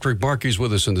 Dr. Patrick Barkey's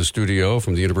with us in the studio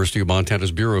from the University of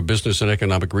Montana's Bureau of Business and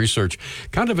Economic Research.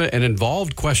 Kind of an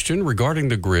involved question regarding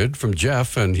the grid from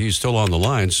Jeff, and he's still on the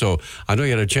line. So I know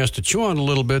you had a chance to chew on a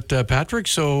little bit, Patrick.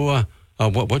 So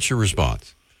what's your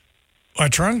response? I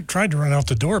tried to run out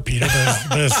the door, Peter,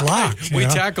 but it's locked. We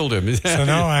tackled him. So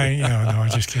no, I'm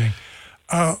just kidding.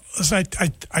 Listen,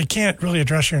 I can't really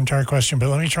address your entire question, but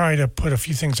let me try to put a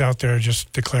few things out there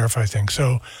just to clarify things.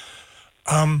 So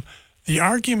the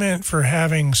argument for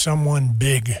having someone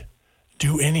big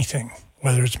do anything,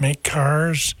 whether it's make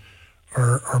cars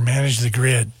or manage the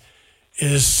grid,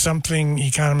 is something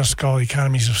economists call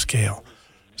economies of scale.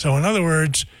 So in other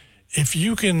words, if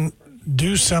you can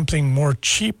do something more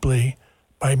cheaply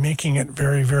by making it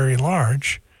very, very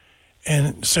large,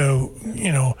 and so,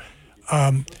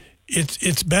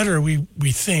 it's better, we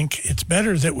think it's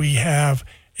better that we have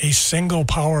a single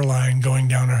power line going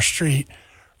down our street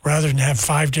rather than have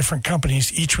 5 different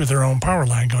companies, each with their own power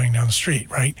line going down the street,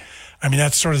 right? I mean,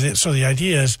 that's sort of so the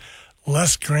idea is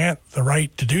let's grant the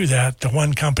right to do that to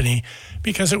one company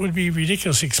because it would be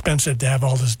ridiculously expensive to have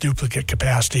all this duplicate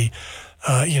capacity,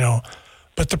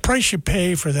 But the price you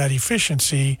pay for that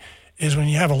efficiency is when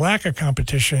you have a lack of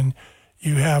competition,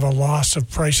 you have a loss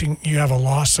of pricing, you have a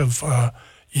loss of,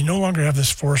 you no longer have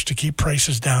this force to keep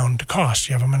prices down to cost.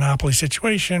 You have a monopoly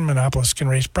situation, monopolists can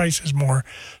raise prices more,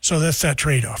 so that's that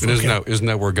trade-off. And isn't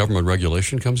that where government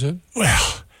regulation comes in?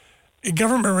 Well,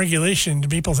 government regulation,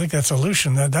 people think that's a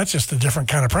solution. That's just a different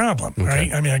kind of problem,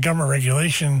 right? I mean, a government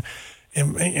regulation,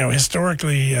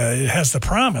 historically, it has the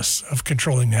promise of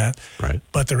controlling that. Right.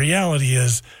 But the reality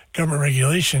is government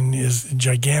regulation is a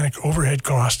gigantic overhead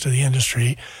cost to the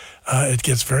industry. It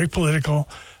gets very political.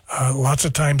 Lots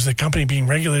of times the company being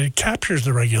regulated captures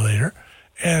the regulator,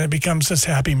 and it becomes this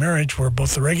happy marriage where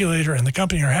both the regulator and the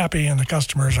company are happy and the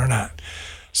customers are not.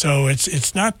 So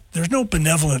it's not, there's no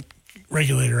benevolent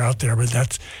regulator out there,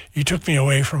 but you took me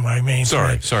away from my main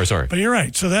thread. Sorry. But you're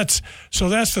right. So that's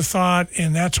the thought,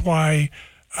 and that's why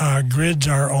grids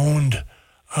are owned.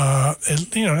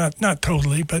 Not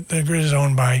totally, but the grid is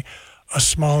owned by a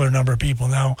smaller number of people.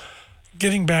 Now,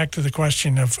 getting back to the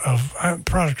question of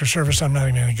product or service, I'm not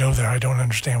even going to go there. I don't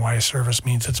understand why a service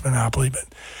means it's monopoly, but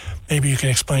maybe you can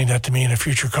explain that to me in a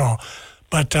future call.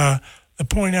 But the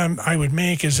point I would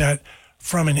make is that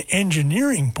from an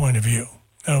engineering point of view,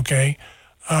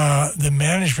 the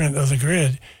management of the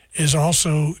grid is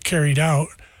also carried out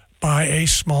by a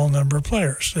small number of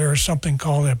players. There is something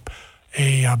called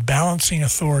a balancing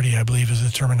authority, I believe is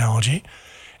the terminology.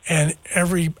 And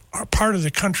every part of the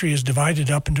country is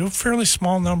divided up into a fairly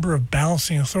small number of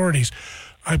balancing authorities.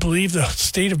 I believe the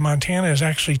state of Montana has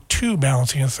actually 2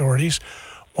 balancing authorities.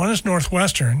 One is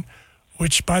Northwestern,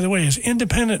 which, by the way, is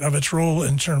independent of its role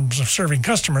in terms of serving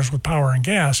customers with power and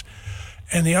gas.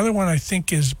 And the other one, I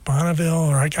think, is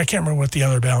Bonneville, or I can't remember what the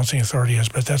other balancing authority is,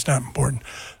 but that's not important.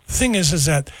 The thing is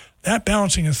that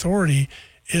balancing authority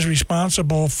is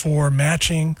responsible for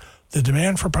matching the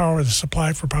demand for power, the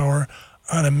supply for power,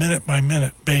 on a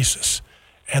minute-by-minute basis.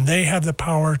 And they have the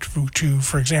power to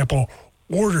for example,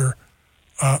 order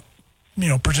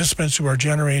participants who are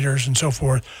generators and so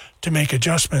forth to make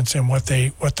adjustments in what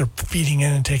they're feeding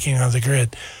in and taking out of the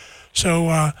grid.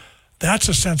 So that's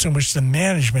a sense in which the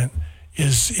management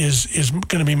is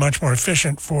going to be much more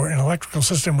efficient for an electrical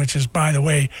system, which is, by the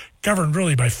way, governed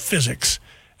really by physics,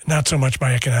 not so much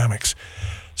by economics.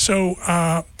 So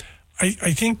I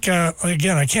think,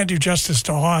 again, I can't do justice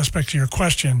to all aspects of your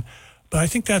question, but I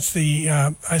think that's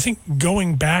I think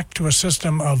going back to a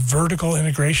system of vertical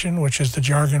integration, which is the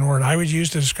jargon word I would use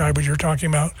to describe what you're talking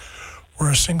about, where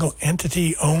a single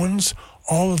entity owns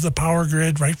all of the power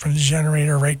grid, right from the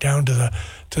generator right down to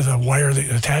the wire that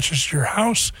attaches to your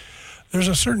house. There's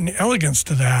a certain elegance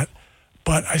to that,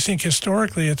 but I think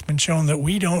historically it's been shown that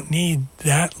we don't need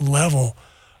that level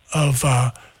of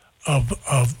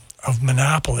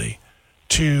monopoly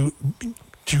to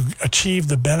achieve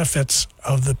the benefits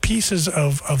of the pieces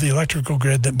of the electrical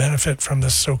grid that benefit from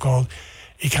this so-called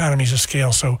economies of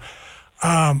scale. So,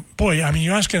 boy, I mean,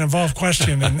 you ask an involved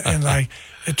question, and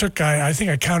it took, I think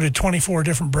I counted 24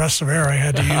 different breaths of air I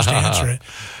had to use to answer it.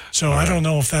 So I don't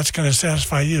know if that's going to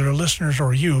satisfy either listeners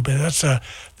or you, but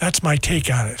that's my take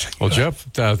on it. Well, Jeff,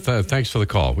 thanks for the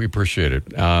call. We appreciate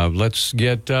it. Let's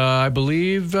get, I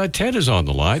believe, Ted is on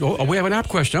the line. Oh, we have an app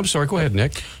question. I'm sorry. Go ahead,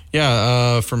 Nick.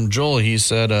 Yeah, from Joel, he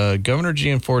said, Governor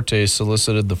Gianforte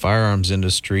solicited the firearms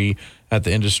industry at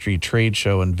the industry trade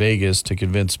show in Vegas to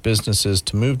convince businesses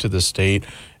to move to the state.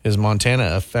 Is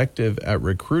Montana effective at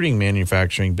recruiting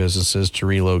manufacturing businesses to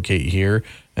relocate here?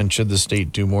 And should the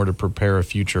state do more to prepare a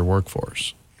future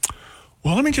workforce?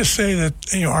 Well, let me just say that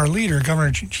our leader,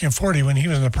 Governor Gianforte, when he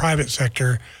was in the private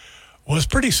sector, was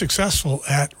pretty successful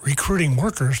at recruiting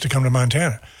workers to come to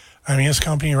Montana. I mean, his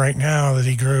company right now that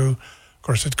he grew, of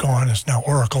course, it's gone. It's now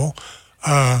Oracle.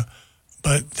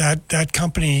 But that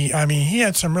company, I mean, he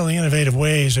had some really innovative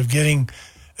ways of getting,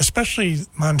 especially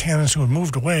Montanans who had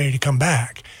moved away, to come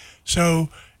back. So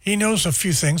he knows a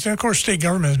few things. And, of course, state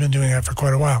government has been doing that for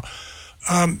quite a while.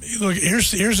 Look,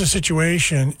 here's the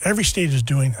situation. Every state is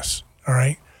doing this, all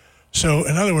right? So,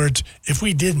 in other words, if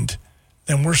we didn't,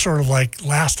 then we're sort of like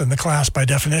last in the class by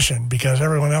definition because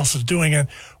everyone else is doing it.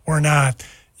 We're not.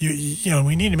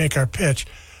 We need to make our pitch.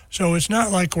 So it's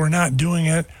not like we're not doing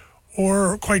it,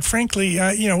 or quite frankly,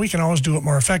 we can always do it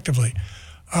more effectively.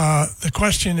 The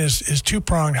question is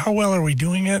two-pronged. How well are we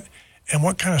doing it, and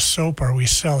what kind of soap are we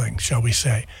selling, shall we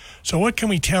say? So what can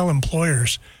we tell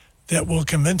employers that will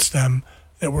convince them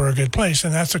that we're a good place?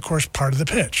 And that's, of course, part of the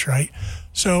pitch, right?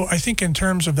 So I think in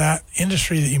terms of that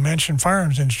industry that you mentioned,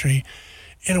 firearms industry,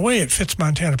 in a way it fits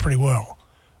Montana pretty well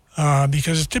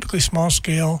because it's typically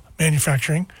small-scale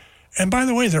manufacturing. And by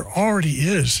the way, there already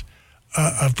is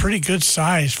a pretty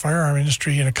good-sized firearm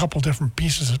industry in a couple different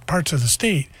parts of the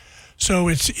state. So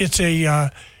it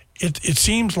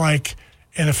seems like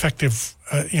an effective,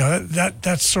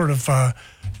 that's sort of,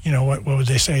 what would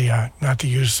they say? Not to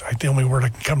use the only word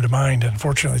that can come to mind.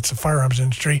 Unfortunately, it's the firearms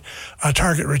industry, a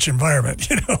target-rich environment.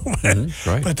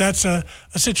 Right. But that's a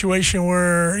situation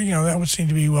where that would seem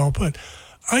to be well put.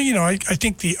 I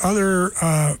think the other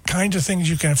kinds of things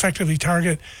you can effectively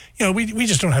target. We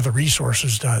just don't have the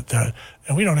resources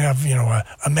and we don't have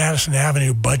a Madison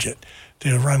Avenue budget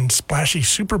to run splashy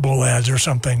Super Bowl ads or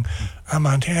something on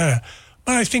Montana.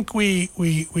 But I think we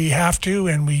have to,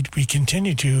 and we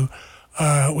continue to.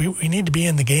 We need to be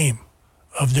in the game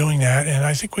of doing that, and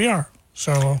I think we are.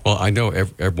 So, well, I know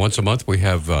every once a month we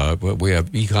have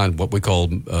econ, what we call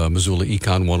Missoula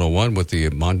Econ 101 with the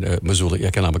Missoula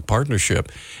Economic Partnership,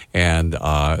 and it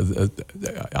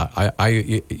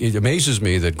amazes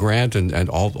me that Grant and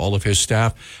all of his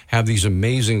staff have these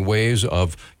amazing ways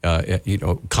of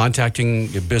contacting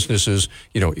businesses,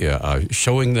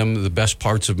 showing them the best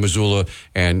parts of Missoula,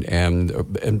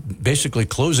 and basically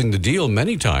closing the deal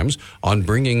many times on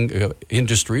bringing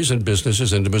industries and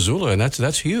businesses into Missoula, and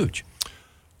that's huge.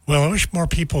 Well, I wish more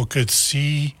people could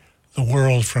see the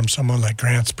world from someone like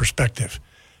Grant's perspective,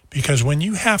 because when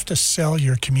you have to sell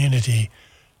your community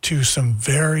to some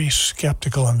very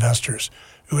skeptical investors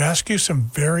who ask you some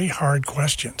very hard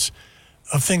questions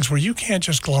of things where you can't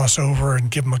just gloss over and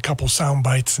give them a couple sound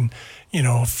bites and,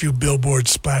 a few billboard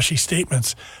splashy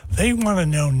statements, they want to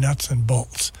know nuts and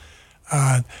bolts.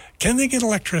 Can they get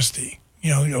electricity?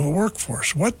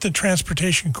 Workforce, what the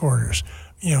transportation corridors,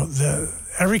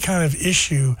 every kind of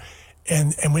issue,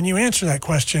 and when you answer that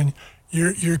question,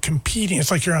 you're competing.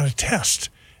 It's like you're on a test,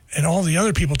 and all the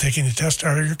other people taking the test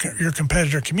are your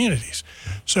competitor communities.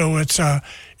 So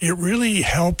it really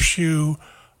helps you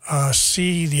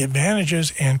see the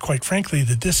advantages and, quite frankly,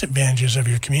 the disadvantages of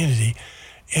your community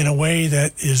in a way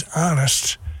that is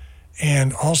honest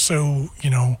and also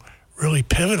really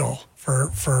pivotal for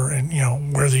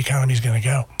where the economy is going to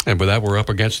go. And with that, we're up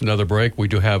against another break. We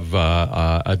do have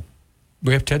a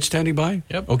We have Ted standing by?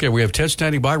 Yep. Okay, we have Ted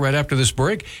standing by right after this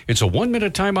break. It's a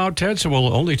 1-minute timeout, Ted, so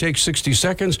we'll only take 60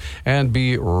 seconds and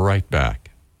be right back.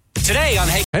 Today on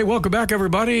Hey, welcome back,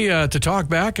 everybody, to Talk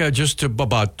Back. Just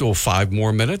about 5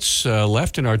 more minutes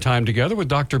left in our time together with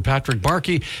Dr. Patrick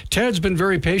Barkey. Ted's been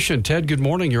very patient. Ted, good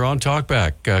morning. You're on Talk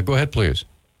Back. Go ahead, please.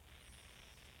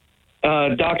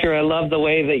 Doctor, I love the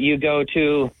way that you go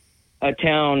to a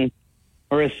town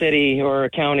or a city or a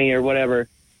county or whatever,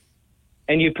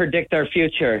 and you predict our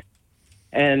future.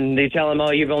 And they tell them,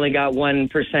 oh, you've only got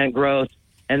 1% growth,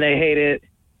 and they hate it.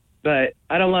 But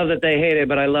I don't love that they hate it,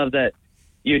 but I love that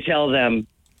you tell them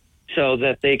so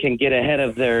that they can get ahead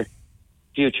of their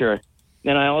future.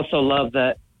 And I also love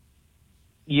that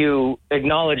you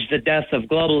acknowledge the death of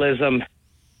globalism.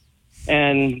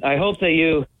 And I hope that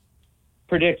you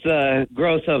predict the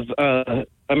growth of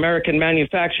American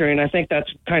manufacturing. I think that's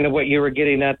kind of what you were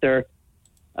getting at there.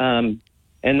 And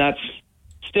that's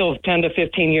still 10 to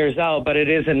 15 years out, but it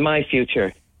is in my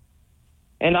future.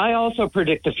 And I also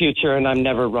predict the future, and I'm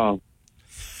never wrong.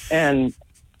 And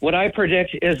what I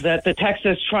predict is that the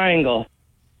Texas Triangle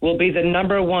will be the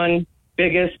 #1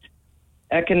 biggest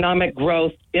economic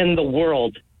growth in the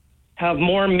world, have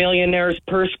more millionaires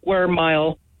per square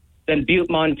mile than Butte,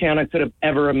 Montana could have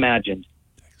ever imagined.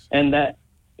 And that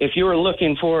if you were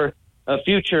looking for a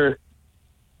future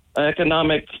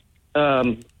economic,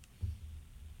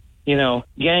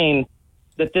 gain,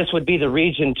 that this would be the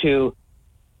region to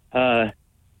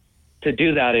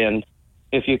do that in,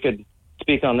 if you could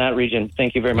speak on that region.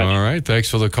 Thank you very much. All right. Thanks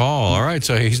for the call. All right.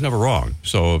 So he's never wrong.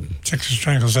 So Texas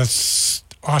Triangles, that's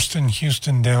Austin,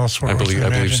 Houston, Dallas, Fort Worth. I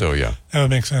believe so, yeah. That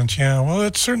would make sense, yeah. Well,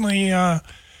 it's certainly,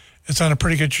 it's on a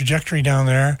pretty good trajectory down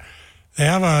there. They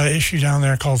have an issue down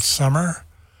there called summer.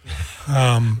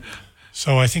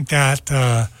 So I think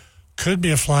that could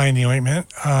be a fly in the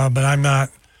ointment, but I'm not,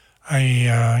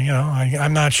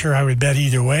 I'm not sure I would bet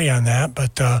either way on that.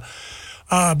 But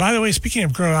by the way, speaking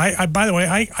of growth, I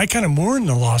kind of mourn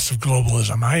the loss of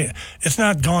globalism. It's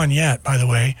not gone yet, by the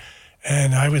way,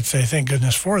 and I would say thank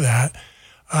goodness for that.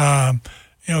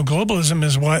 Globalism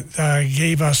is what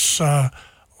gave us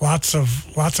lots of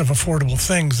affordable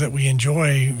things that we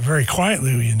enjoy very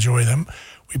quietly. We enjoy them.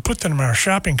 We put them in our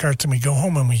shopping carts and we go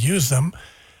home and we use them.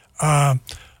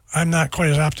 I'm not quite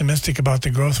as optimistic about the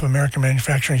growth of American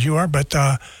manufacturing as you are, but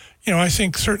I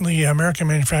think certainly American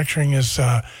manufacturing is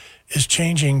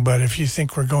changing. But if you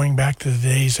think we're going back to the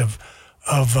days of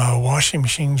washing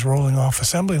machines rolling off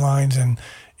assembly lines in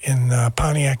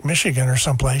Pontiac, Michigan, or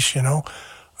someplace,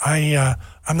 I'm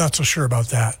not so sure about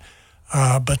that.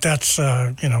 But that's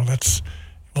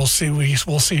we'll see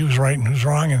who's right and who's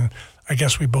wrong, and I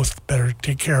guess we both better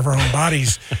take care of our own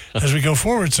bodies as we go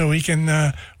forward, so we can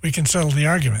settle the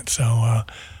argument. So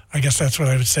I guess that's what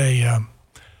I would say.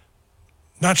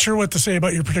 Not sure what to say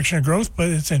about your prediction of growth, but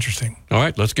it's interesting. All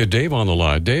right, let's get Dave on the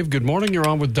line. Dave, good morning. You're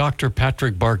on with Dr.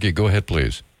 Patrick Barkey. Go ahead,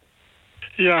 please.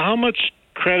 Yeah, how much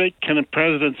credit can a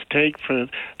president take for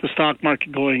the stock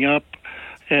market going up?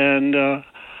 And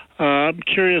I'm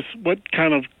curious, what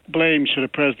kind of blame should a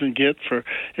president get for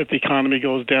if the economy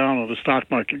goes down or the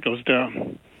stock market goes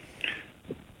down?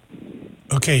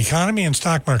 Okay, economy and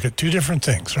stock market, two different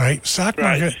things, right? Stock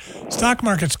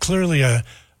market's clearly a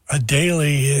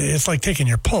daily, it's like taking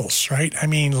your pulse, right? I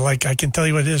mean, like I can tell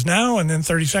you what it is now, and then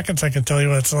 30 seconds I can tell you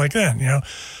what it's like then,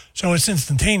 So it's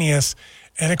instantaneous,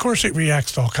 and of course it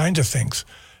reacts to all kinds of things.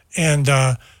 And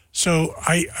so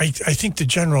I think the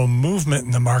general movement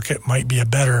in the market might be a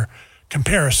better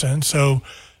comparison. So,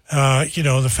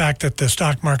 the fact that the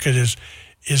stock market is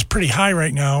pretty high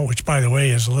right now, which, by the way,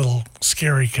 is a little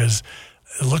scary because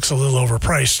it looks a little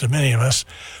overpriced to many of us.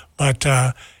 But,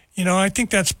 I think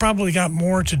that's probably got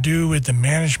more to do with the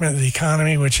management of the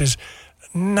economy, which is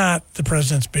not the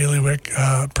president's bailiwick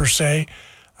per se.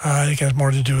 I think it has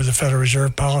more to do with the Federal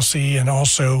Reserve policy and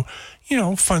also,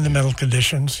 fundamental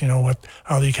conditions,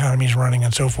 how the economy is running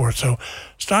and so forth. So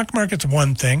stock market's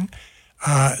one thing.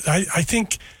 I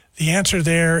think the answer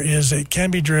there is it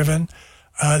can be driven.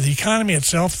 The economy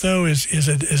itself, though, is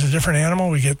a different animal.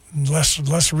 We get less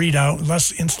readout,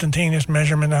 less instantaneous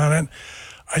measurement on it.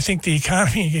 I think the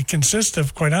economy consists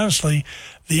of, quite honestly,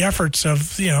 the efforts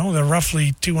of, the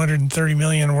roughly 230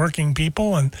 million working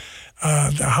people and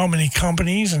how many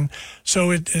companies. And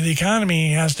so the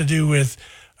economy has to do with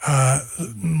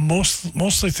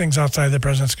mostly things outside the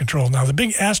president's control. Now, the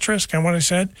big asterisk on what I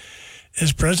said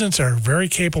is presidents are very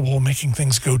capable of making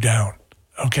things go down,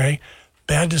 okay?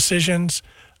 Bad decisions,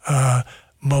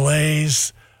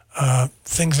 malaise,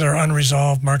 things that are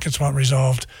unresolved, markets want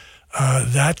resolved,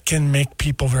 that can make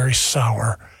people very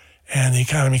sour, and the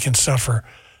economy can suffer.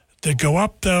 The go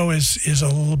up, though, is a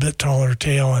little bit taller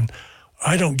tale, and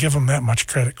I don't give them that much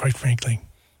credit, quite frankly.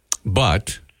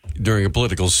 But during a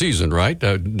political season, right?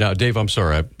 Now, Dave, I'm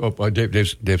sorry.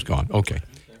 Dave's gone. Okay.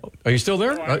 Are you still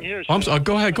there? I'm here.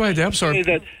 Go ahead, Dave. I'm sorry.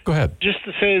 Go ahead. Just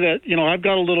to say that, I've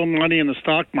got a little money in the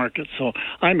stock market, so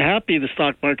I'm happy the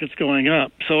stock market's going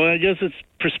up. So I guess it's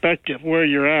perspective where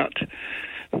you're at.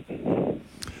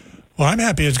 Well, I'm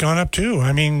happy it's gone up, too.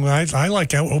 I mean, I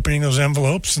like opening those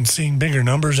envelopes and seeing bigger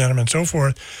numbers in them and so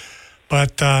forth.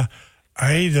 But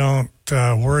I don't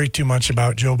worry too much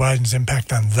about Joe Biden's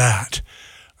impact on that.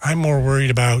 I'm more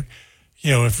worried about,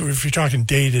 if you're talking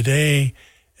day-to-day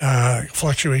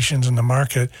fluctuations in the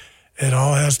market, it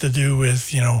all has to do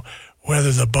with,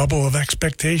 whether the bubble of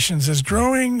expectations is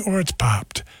growing or it's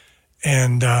popped.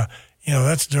 And,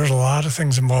 there's a lot of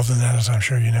things involved in that, as I'm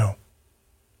sure you know.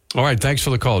 All right. Thanks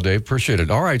for the call, Dave. Appreciate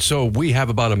it. All right. So we have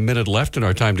about a minute left in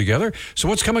our time together. So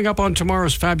what's coming up on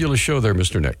tomorrow's fabulous show there,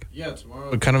 Mr. Nick? Yeah,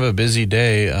 tomorrow, kind of a busy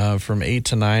day. From 8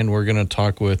 to 9, we're going to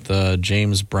talk with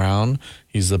James Brown.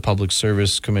 He's the Public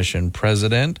Service Commission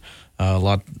president. A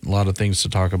lot of things to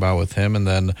talk about with him. And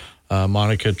then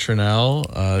Monica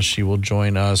Trinnell, she will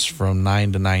join us from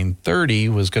 9 to 9:30.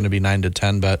 Was going to be 9 to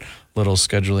 10, but little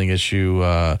scheduling issue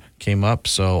came up,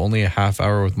 so only a half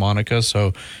hour with Monica.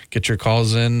 So get your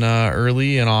calls in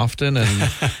early and often, and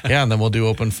and then we'll do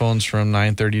open phones from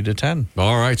 9:30 to 10.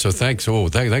 All right. So thanks.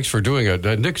 Thanks for doing it.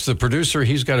 Nick's the producer.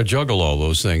 He's got to juggle all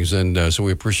those things, and so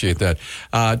we appreciate that.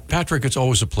 Patrick, it's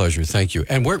always a pleasure. Thank you.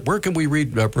 And where can we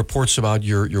read reports about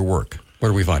your work?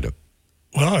 Where do we find it?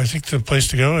 Well, I think the place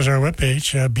to go is our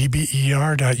webpage,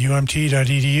 bber.umt.edu,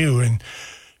 and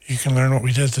you can learn what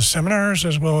we did at the seminars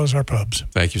as well as our pubs.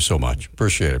 Thank you so much.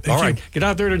 Appreciate it. Thank All you. right. Get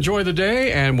out there and enjoy the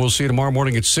day, and we'll see you tomorrow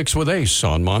morning at 6 with Ace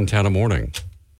on Montana Morning.